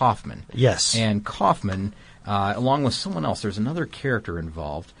was Kaufman. Yes. And Kaufman, along with someone else, there's another character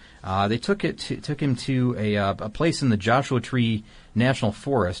involved. They took him to a place in the Joshua Tree National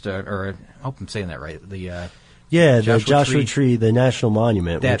Forest, or I hope I'm saying that right. The Joshua Tree, the National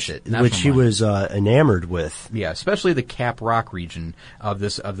Monument. That's which he was enamored with. Yeah, especially the Cap Rock region of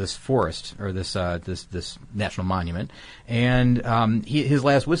this forest, or this national monument. And his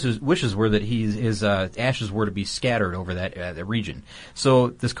last wishes were that his ashes were to be scattered over that region. So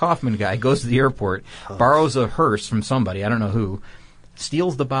this Kaufman guy goes to the airport, borrows a hearse from somebody, I don't know who,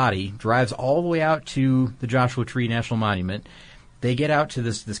 steals the body, drives all the way out to the Joshua Tree National Monument. They get out to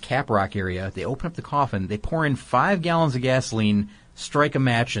this Cap Rock area. They open up the coffin. They pour in 5 gallons of gasoline, strike a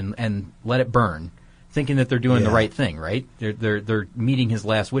match, and let it burn, thinking that they're doing the right thing. Right? They're meeting his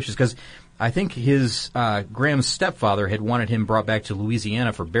last wishes, because I think his Graham's stepfather had wanted him brought back to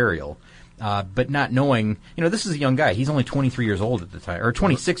Louisiana for burial, but not knowing. This is a young guy. He's only 23 years old at the time, or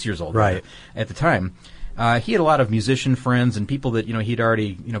 26 years old, right? At the time, he had a lot of musician friends and people that he'd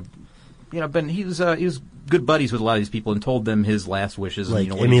already he was good buddies with a lot of these people and told them his last wishes. Like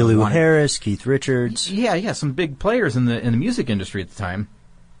and, Emmylou Harris, Keith Richards. Yeah, some big players in the music industry at the time.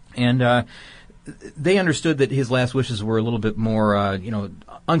 And they understood that his last wishes were a little bit more,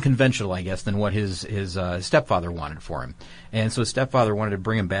 unconventional, I guess, than what his stepfather wanted for him. And so his stepfather wanted to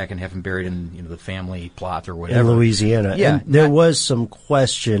bring him back and have him buried in the family plot or whatever. In Louisiana. Yeah. And there was some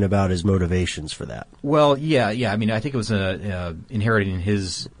question about his motivations for that. Well, yeah. I think it was inheriting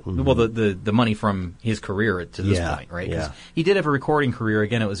his, the money from his career to this point, right? 'Cause he did have a recording career.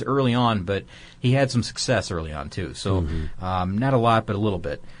 Again, it was early on, but he had some success early on, too. So not a lot, but a little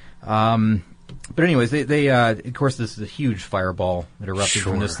bit. But anyways, they of course, this is a huge fireball that erupted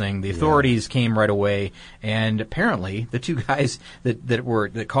from this thing. The authorities came right away, and apparently the two guys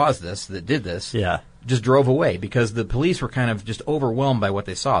that caused this, that did this, just drove away because the police were kind of just overwhelmed by what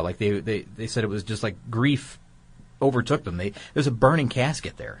they saw. Like they said it was just like grief overtook them. There's a burning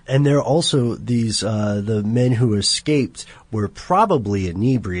casket there. And there are also these, the men who escaped were probably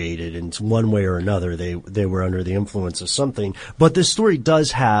inebriated in one way or another. They were under the influence of something. But this story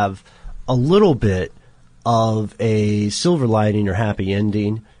does have a little bit of a silver lining or happy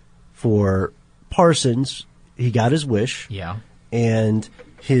ending for Parsons. He got his wish. Yeah. And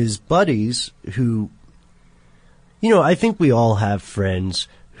his buddies who, I think we all have friends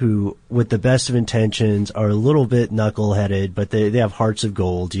who, with the best of intentions, are a little bit knuckleheaded, but they have hearts of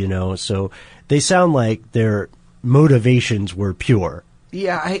gold, so they sound like their motivations were pure.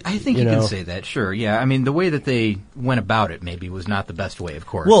 Yeah, I think you can say that, sure. Yeah, I mean, the way that they went about it maybe was not the best way, of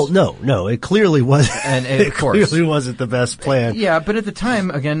course. Well, no, it clearly wasn't. And of course, clearly wasn't the best plan. Yeah, but at the time,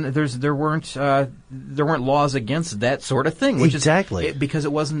 again, there weren't laws against that sort of thing. Which exactly. Because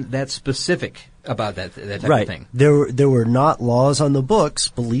it wasn't that specific about that type right. of thing. There were not laws on the books,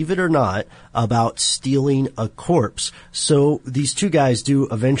 believe it or not, about stealing a corpse. So these two guys do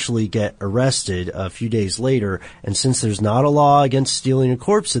eventually get arrested a few days later, and since there's not a law against stealing a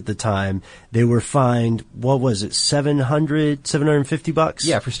corpse at the time, they were fined, what was it, $750?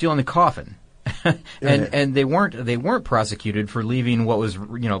 Yeah, for stealing the coffin. and they weren't prosecuted for leaving what was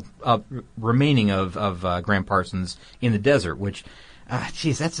remaining of Graham Parsons in the desert, which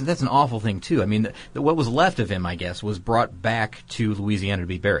that's an awful thing too. I mean, what was left of him, I guess, was brought back to Louisiana to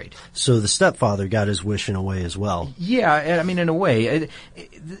be buried. So the stepfather got his wish in a way as well. Yeah, I mean, in a way,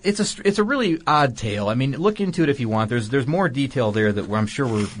 it's a really odd tale. I mean, look into it if you want. There's more detail there that I'm sure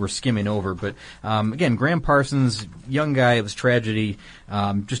we're skimming over. But again, Graham Parsons, young guy, it was tragedy.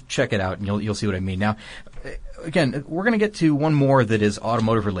 Just check it out, and you'll see what I mean. Now, again, we're going to get to one more that is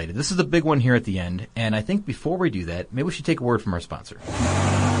automotive related. This is the big one here at the end, and I think before we do that, maybe we should take a word from our sponsor.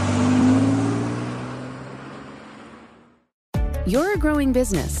 You're a growing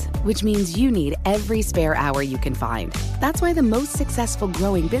business, which means you need every spare hour you can find. That's why the most successful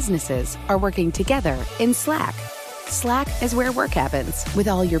growing businesses are working together in Slack. Slack is where work happens, with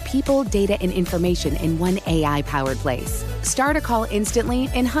all your people, data, and information in one AI-powered place. Start a call instantly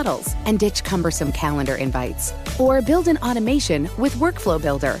in huddles and ditch cumbersome calendar invites. Or build an automation with Workflow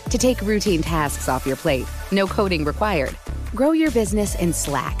Builder to take routine tasks off your plate. No coding required. Grow your business in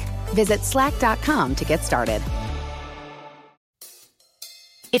Slack. Visit slack.com to get started.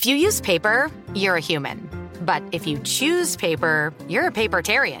 If you use paper, you're a human. But if you choose paper, you're a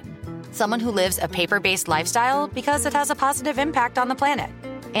papertarian. Someone who lives a paper-based lifestyle because it has a positive impact on the planet.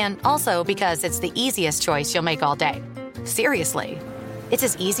 And also because it's the easiest choice you'll make all day. Seriously. It's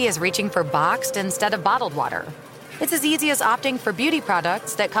as easy as reaching for boxed instead of bottled water. It's as easy as opting for beauty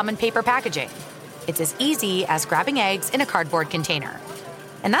products that come in paper packaging. It's as easy as grabbing eggs in a cardboard container.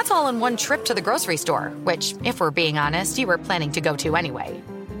 And that's all in one trip to the grocery store, which, if we're being honest, you were planning to go to anyway.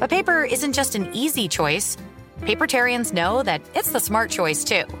 But paper isn't just an easy choice. Papertarians know that it's the smart choice,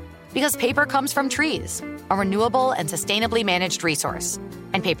 too. Because paper comes from trees, a renewable and sustainably managed resource.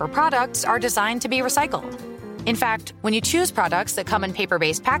 And paper products are designed to be recycled. In fact, when you choose products that come in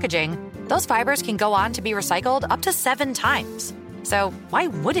paper-based packaging, those fibers can go on to be recycled up to 7 times. So why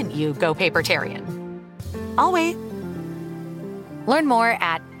wouldn't you go papertarian? I'll wait. Learn more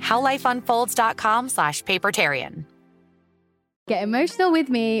at howlifeunfolds.com/papertarian. Get emotional with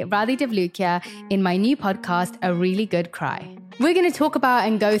me, Radhi Devlukia, in my new podcast, A Really Good Cry. We're going to talk about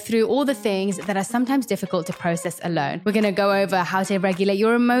and go through all the things that are sometimes difficult to process alone. We're going to go over how to regulate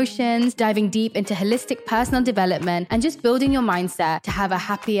your emotions, diving deep into holistic personal development, and just building your mindset to have a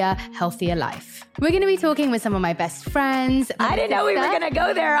happier, healthier life. We're going to be talking with some of my best friends. I didn't know we were going to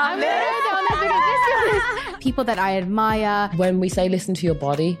go there on this. People that I admire. When we say listen to your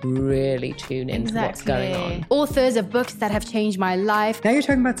body, really tune into what's going on. Authors of books that have changed my life. Now you're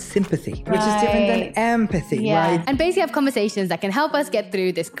talking about sympathy, which is different than empathy, right? And basically have conversations that can help us get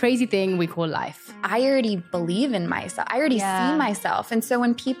through this crazy thing we call life. I already believe in myself. I already see myself. And so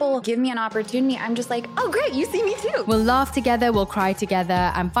when people give me an opportunity, I'm just like, oh, great, you see me too. We'll laugh together, we'll cry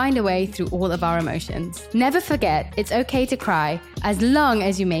together, and find a way through all of our emotions. Never forget, it's okay to cry, as long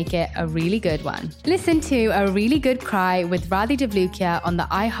as you make it a really good one. Listen to A Really Good Cry with Radhi Devlukia on the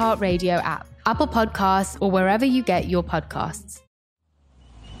iHeartRadio app, Apple Podcasts, or wherever you get your podcasts.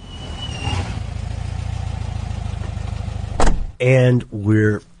 And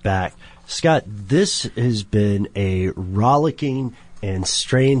we're back. Scott, this has been a rollicking and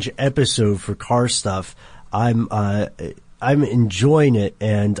strange episode for Car Stuff. I'm I'm enjoying it,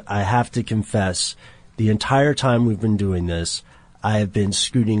 and I have to confess, the entire time we've been doing this, I have been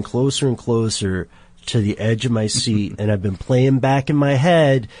scooting closer and closer to the edge of my seat, and I've been playing back in my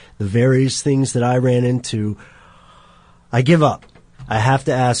head the various things that I ran into. I give up. I have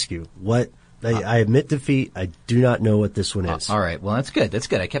to ask you, what... I admit defeat. I do not know what this one is. All right. Well, that's good. That's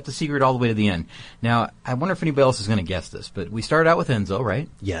good. I kept the secret all the way to the end. Now, I wonder if anybody else is going to guess this, but we started out with Enzo, right?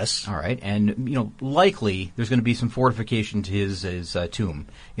 Yes. All right. And, likely there's going to be some fortification to his tomb,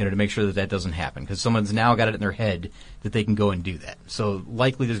 to make sure that doesn't happen, because someone's now got it in their head that they can go and do that. So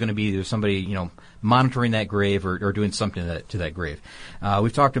likely there's going to be either somebody, monitoring that grave or doing something to that grave.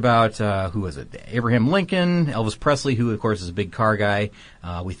 We've talked about, who was it? Abraham Lincoln, Elvis Presley, who of course is a big car guy.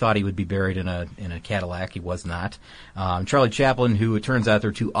 We thought he would be buried in a Cadillac. He was not. Charlie Chaplin, who it turns out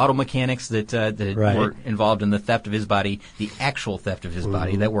there are two auto mechanics that were involved in the theft of his body, the actual theft of his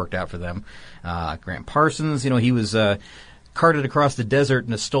body. That worked out for them. Grant Parsons, he was, carted across the desert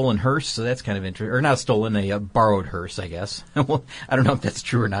in a stolen hearse, so that's kind of interesting. Or not stolen, a borrowed hearse, I guess. Well, I don't know if that's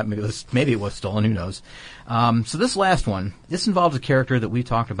true or not. Maybe it was stolen. Who knows? So this last one, this involves a character that we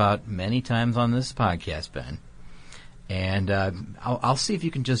talked about many times on this podcast, Ben. And I'll see if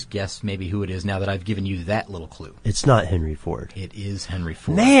you can just guess maybe who it is now that I've given you that little clue. It's not Henry Ford. It is Henry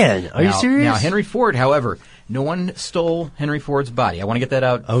Ford. Man, are you serious? Now, Henry Ford, however, no one stole Henry Ford's body. I want to get that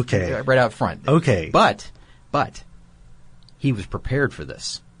out right out front. Okay. But he was prepared for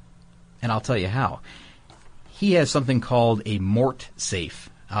this. And I'll tell you how. He has something called a mort safe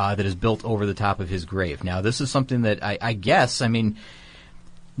that is built over the top of his grave. Now, this is something that I guess,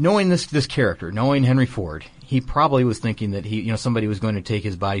 knowing this character, knowing Henry Ford, he probably was thinking that somebody was going to take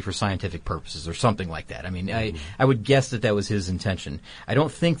his body for scientific purposes or something like that. I would guess that was his intention. I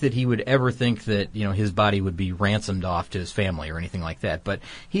don't think that he would ever think that, his body would be ransomed off to his family or anything like that. But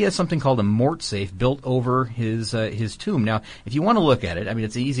he has something called a mort safe built over his tomb. Now, if you want to look at it,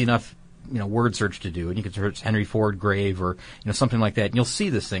 it's easy enough, word search to do, and you can search Henry Ford grave or, something like that, and you'll see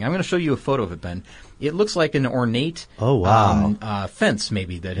this thing. I'm going to show you a photo of it, Ben. It looks like an ornate fence,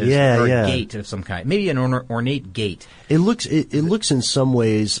 maybe, that has a gate of some kind. Maybe an ornate gate. It looks in some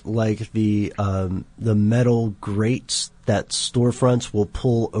ways like the metal grates that storefronts will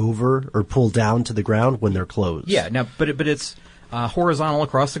pull over or pull down to the ground when they're closed. Yeah, now, but it's horizontal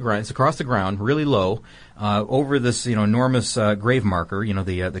across the ground. It's across the ground, really low, over this enormous grave marker.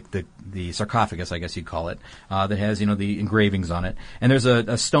 The sarcophagus, I guess you'd call it, that has the engravings on it. And there's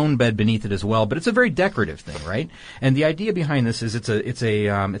a stone bed beneath it as well. But it's a very decorative thing, right? And the idea behind this is it's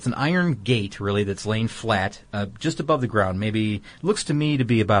an iron gate really that's laying flat just above the ground. Maybe looks to me to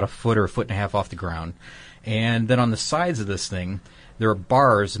be about a foot or a foot and a half off the ground. And then on the sides of this thing, there are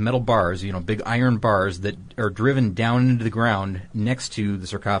bars, metal bars, big iron bars that are driven down into the ground next to the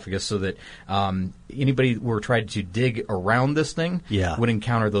sarcophagus so that anybody who were trying to dig around this thing would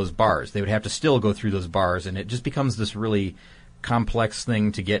encounter those bars. They would have to still go through those bars, and it just becomes this really complex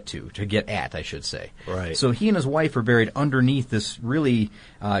thing to get at, I should say. Right. So he and his wife are buried underneath this really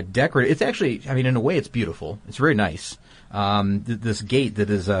decorative. It's actually, in a way, it's beautiful. It's very nice. This gate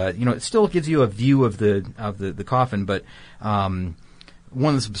that is, it still gives you a view of the coffin, but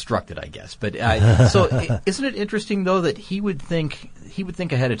one that's obstructed, I guess. But so isn't it interesting though that he would think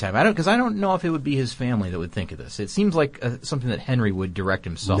ahead of time? Because I don't know if it would be his family that would think of this. It seems like something that Henry would direct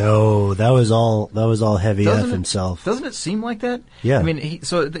himself. No, that was all heavy F himself. Doesn't it seem like that? Yeah.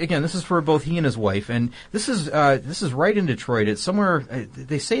 So again, this is for both he and his wife, and this is right in Detroit. It's somewhere.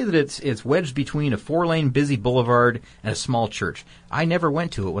 They say that it's wedged between a 4-lane busy boulevard and a small church. I never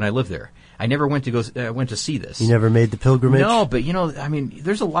went to it when I lived there. I never went to see this. You never made the pilgrimage? No, but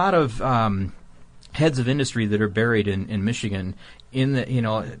there's a lot of heads of industry that are buried in Michigan. I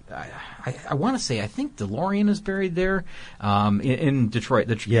want to say I think DeLorean is buried there in Detroit,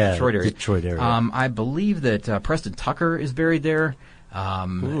 Detroit area. Detroit area. I believe that Preston Tucker is buried there. At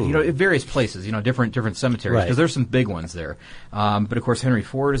various places, different cemeteries, because there's some big ones there. But of course, Henry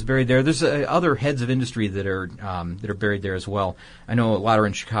Ford is buried there. There's other heads of industry that are buried there as well. I know a lot are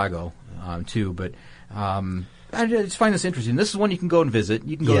in Chicago too, but I just find this interesting. This is one you can go and visit.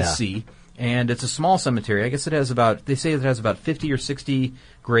 You can go and see. And it's a small cemetery. I guess they say it has about 50 or 60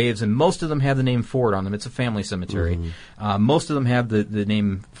 graves, and most of them have the name Ford on them. It's a family cemetery. Mm-hmm. Most of them have the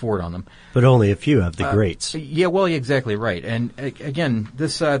name Ford on them. But only a few have the greats. Yeah, well, exactly right. And again,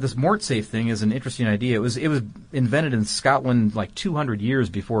 this mort safe thing is an interesting idea. It was invented in Scotland like 200 years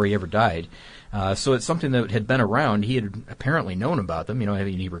before he ever died. So it's something that had been around. He had apparently known about them,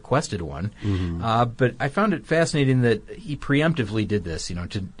 he requested one. Mm-hmm. But I found it fascinating that he preemptively did this,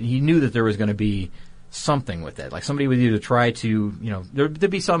 he knew that there was going to be something with it. Like somebody would either try to, there'd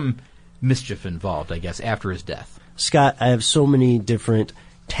be some mischief involved, I guess, after his death. Scott, I have so many different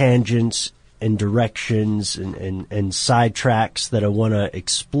tangents and directions and sidetracks that I want to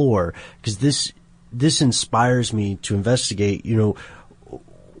explore, because this inspires me to investigate.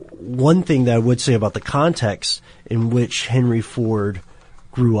 One thing that I would say about the context in which Henry Ford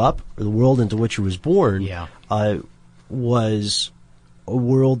grew up, or the world into which he was born, was a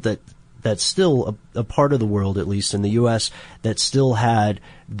world that's still a part of the world, at least in the U.S., that still had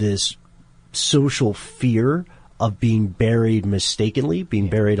this social fear of being buried mistakenly, being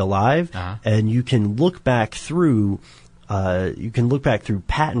buried alive. And you can look back through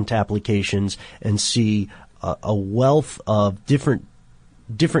patent applications and see a wealth of different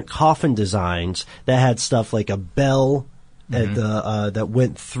coffin designs that had stuff like a bell that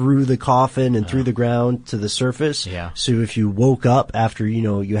went through the coffin and through the ground to the surface. So if you woke up after,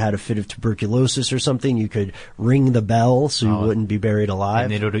 you had a fit of tuberculosis or something, you could ring the bell so you wouldn't be buried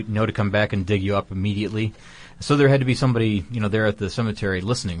alive. And they know to come back and dig you up immediately. So there had to be somebody, there at the cemetery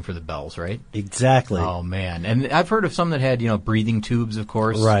listening for the bells, right? Exactly. Oh, man. And I've heard of some that had, breathing tubes, of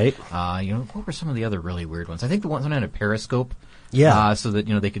course. Right. What were some of the other really weird ones? I think the one had a periscope. Yeah. So that,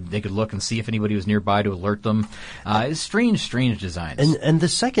 they could look and see if anybody was nearby to alert them. It's strange designs. And the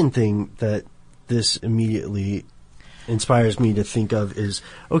second thing that this immediately inspires me to think of is,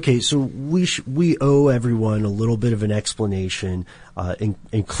 okay, so we owe everyone a little bit of an explanation,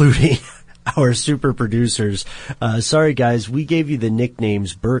 including our super producers. Sorry guys, we gave you the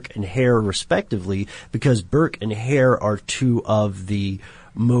nicknames Burke and Hare respectively because Burke and Hare are two of the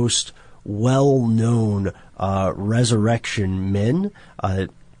most well-known resurrection men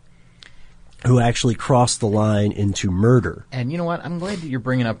who actually crossed the line into murder. And you know what? I'm glad that you're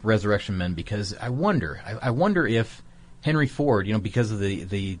bringing up resurrection men, because I wonder if Henry Ford, because of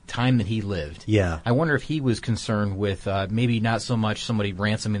the time that he lived, I wonder if he was concerned with maybe not so much somebody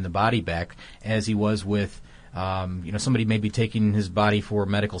ransoming the body back as he was with somebody maybe taking his body for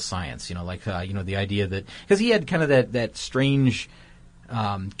medical science. The idea that, because he had kind of that strange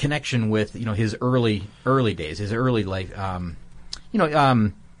connection with his early days, his early life. I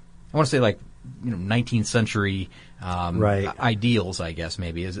want to say 19th century ideals, I guess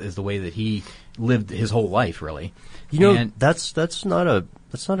maybe is the way that he lived his whole life, really. That's not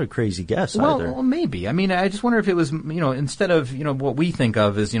a crazy guess either. Well, maybe. I mean, I just wonder if it was, instead of, what we think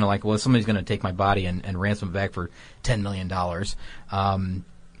of as, somebody's going to take my body and ransom it back for $10 million.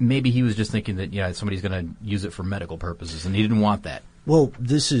 Maybe he was just thinking that, somebody's going to use it for medical purposes, and he didn't want that. Well,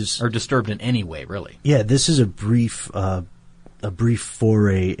 this is... Or disturbed in any way, really. Yeah, this is a brief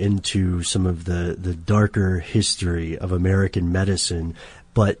foray into some of the darker history of American medicine.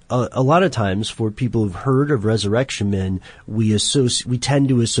 But a lot of times, for people who've heard of resurrection men, we tend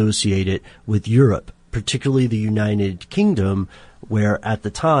to associate it with Europe, particularly the United Kingdom, where at the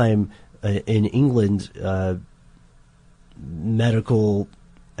time in England, medical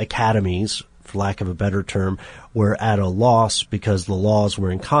academies, for lack of a better term, were at a loss because the laws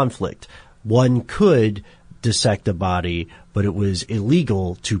were in conflict. One could dissect a body, but it was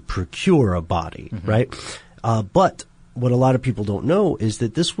illegal to procure a body, right? But what a lot of people don't know is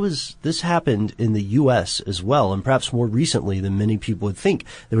that this happened in the U.S. as well, and perhaps more recently than many people would think.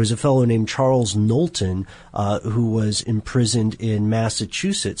 There was a fellow named Charles Knowlton who was imprisoned in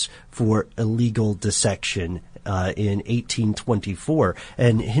Massachusetts for illegal dissection in 1824.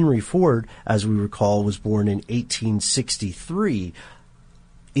 And Henry Ford, as we recall, was born in 1863.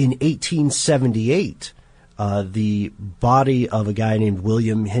 In 1878, the body of a guy named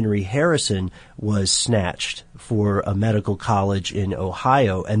William Henry Harrison was snatched for a medical college in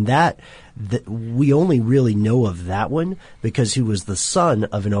Ohio, and that we only really know of that one because he was the son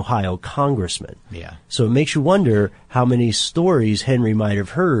of an Ohio congressman. Yeah. So it makes you wonder how many stories Henry might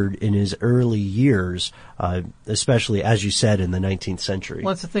have heard in his early years, especially, as you said, in the 19th century.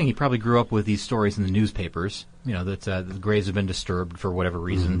 Well, that's the thing. He probably grew up with these stories in the newspapers, that the graves have been disturbed for whatever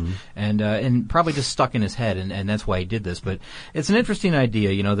reason, and probably just stuck in his head, and that's why he did this. But it's an interesting idea,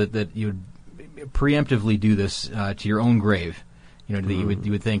 that you would preemptively do this to your own grave. That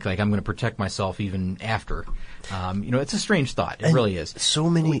you would think, I'm going to protect myself even after. It's a strange thought. It really is. So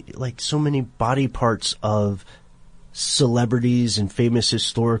many body parts of celebrities and famous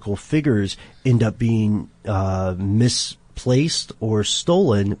historical figures end up being misplaced or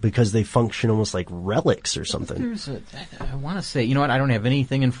stolen because they function almost like relics or something. I want to say, I don't have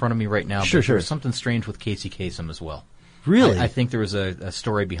anything in front of me right now, Sure. There's something strange with Casey Kasem as well. Really? I think there was a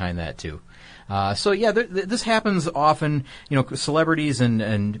story behind that too. This happens often. Celebrities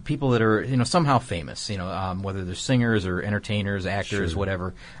and people that are somehow famous. Whether they're singers or entertainers, actors,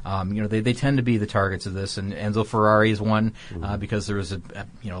 whatever. They tend to be the targets of this. And Enzo Ferrari is one because there was a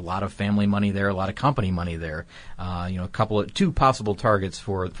lot of family money there, a lot of company money there. Two possible targets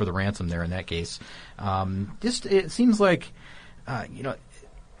for the ransom there in that case. It seems like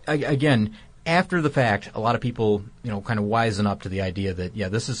again. After the fact, a lot of people, kind of wisen up to the idea that,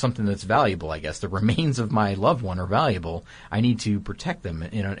 this is something that's valuable, I guess. The remains of my loved one are valuable. I need to protect them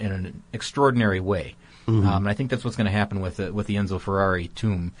in an extraordinary way. And I think that's what's going to happen with the Enzo Ferrari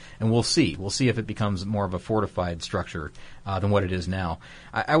tomb. And we'll see. We'll see if it becomes more of a fortified structure than what it is now.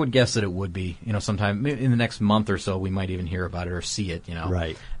 I would guess that it would be. Sometime in the next month or so, we might even hear about it or see it.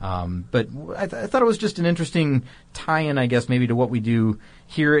 Right. But I thought it was just an interesting tie-in, I guess, maybe to what we do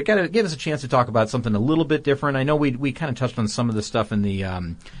here. It gave us a chance to talk about something a little bit different. I know we kind of touched on some of the stuff in the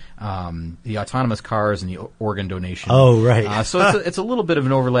autonomous cars and the organ donation. Oh, right. So it's a little bit of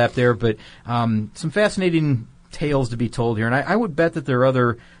an overlap there, but some fascinating tales to be told here. And I would bet that there are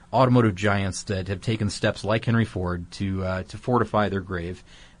other automotive giants that have taken steps like Henry Ford to fortify their grave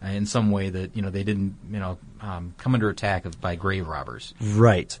in some way that they didn't come under attack by grave robbers.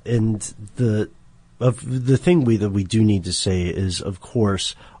 Right. And the thing that we do need to say is, of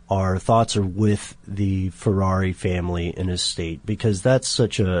course, our thoughts are with the Ferrari family and estate, because that's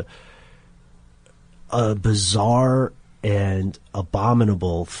such a bizarre and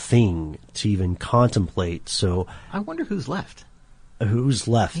abominable thing to even contemplate. So I wonder who's left. Who's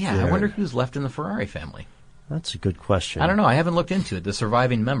left? Yeah, there? I wonder who's left in the Ferrari family. That's a good question. I don't know. I haven't looked into it, the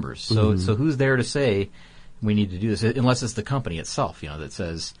surviving members. So who's there to say we need to do this, unless it's the company itself, that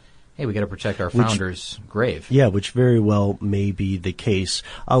says, hey, we got to protect our founder's grave. Yeah, which very well may be the case.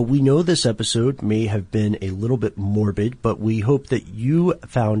 We know this episode may have been a little bit morbid, but we hope that you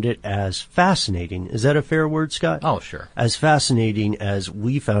found it as fascinating. Is that a fair word, Scott? Oh, sure. As fascinating as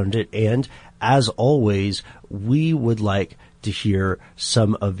we found it. And as always, we would like to hear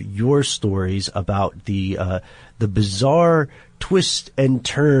some of your stories about the bizarre twists and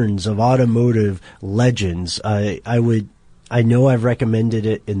turns of automotive legends. I know I've recommended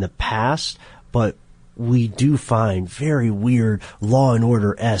it in the past, but we do find very weird Law and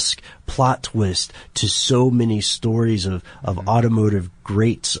Order-esque plot twist to so many stories of automotive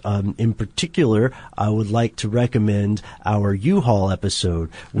greats. In particular, I would like to recommend our U-Haul episode,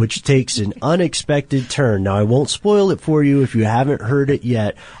 which takes an unexpected turn. Now, I won't spoil it for you if you haven't heard it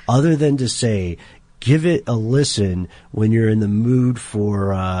yet, other than to say, give it a listen when you're in the mood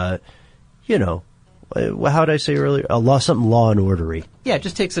for, how did I say earlier? Something Law and Ordery. Yeah, it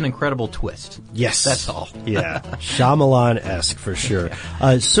just takes an incredible twist. Yes. That's all. Yeah. Shyamalan-esque for sure.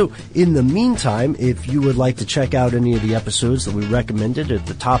 So in the meantime, if you would like to check out any of the episodes that we recommended at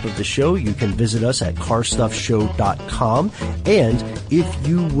the top of the show, you can visit us at carstuffshow.com. And if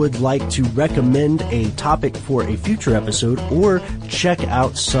you would like to recommend a topic for a future episode, or check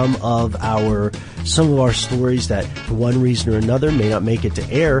out some of our stories that for one reason or another may not make it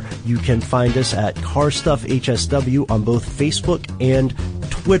to air, you can find us at CarStuffHSW on both Facebook and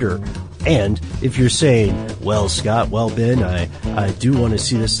Twitter. And if you're saying, well, Scott, well, Ben, I do want to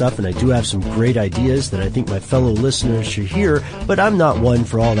see this stuff, and I do have some great ideas that I think my fellow listeners should hear, but I'm not one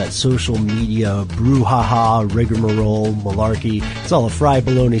for all that social media brouhaha, rigmarole, malarkey. It's all a fried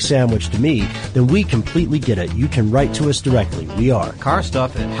bologna sandwich to me. Then we completely get it. You can write to us directly. We are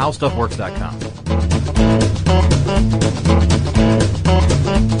CarStuff@HowStuffWorks.com.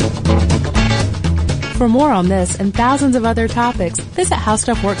 For more on this and thousands of other topics, visit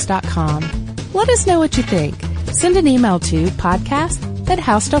HowStuffWorks.com. Let us know what you think. Send an email to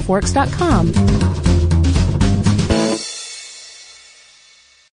podcast@HowStuffWorks.com.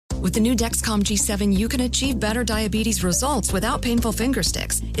 With the new Dexcom G7, you can achieve better diabetes results without painful finger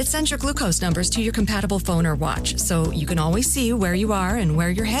sticks. It sends your glucose numbers to your compatible phone or watch, so you can always see where you are and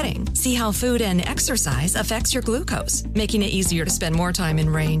where you're heading. See how food and exercise affects your glucose, making it easier to spend more time in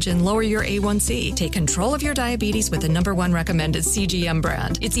range and lower your A1C. Take control of your diabetes with the #1 recommended CGM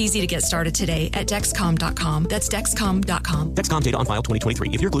brand. It's easy to get started today at Dexcom.com. That's Dexcom.com. Dexcom data on file 2023.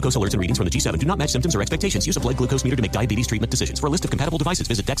 If your glucose alerts and readings from the G7 do not match symptoms or expectations, use a blood glucose meter to make diabetes treatment decisions. For a list of compatible devices,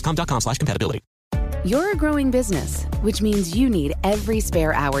 visit Dexcom.com/compatibility. You're a growing business, which means you need every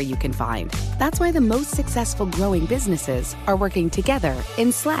spare hour you can find. That's why the most successful growing businesses are working together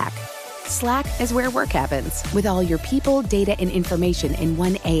in Slack. Slack is where work happens, with all your people, data, and information in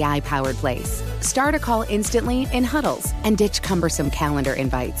one AI-powered place. Start a call instantly in huddles and ditch cumbersome calendar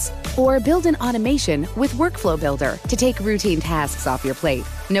invites. Or build an automation with Workflow Builder to take routine tasks off your plate.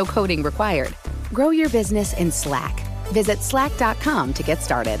 No coding required. Grow your business in Slack. Visit slack.com to get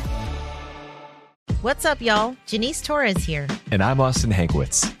started. What's up, y'all? Janice Torres here. And I'm Austin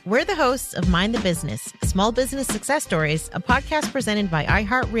Hankwitz. We're the hosts of Mind the Business, Small Business Success Stories, a podcast presented by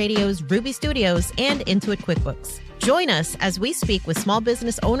iHeartRadio's Ruby Studios and Intuit QuickBooks. Join us as we speak with small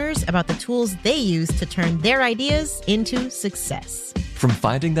business owners about the tools they use to turn their ideas into success. From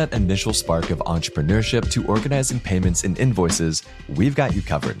finding that initial spark of entrepreneurship to organizing payments and invoices, we've got you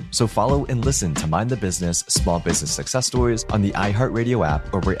covered. So follow and listen to Mind the Business, Small Business Success Stories on the iHeartRadio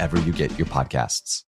app or wherever you get your podcasts.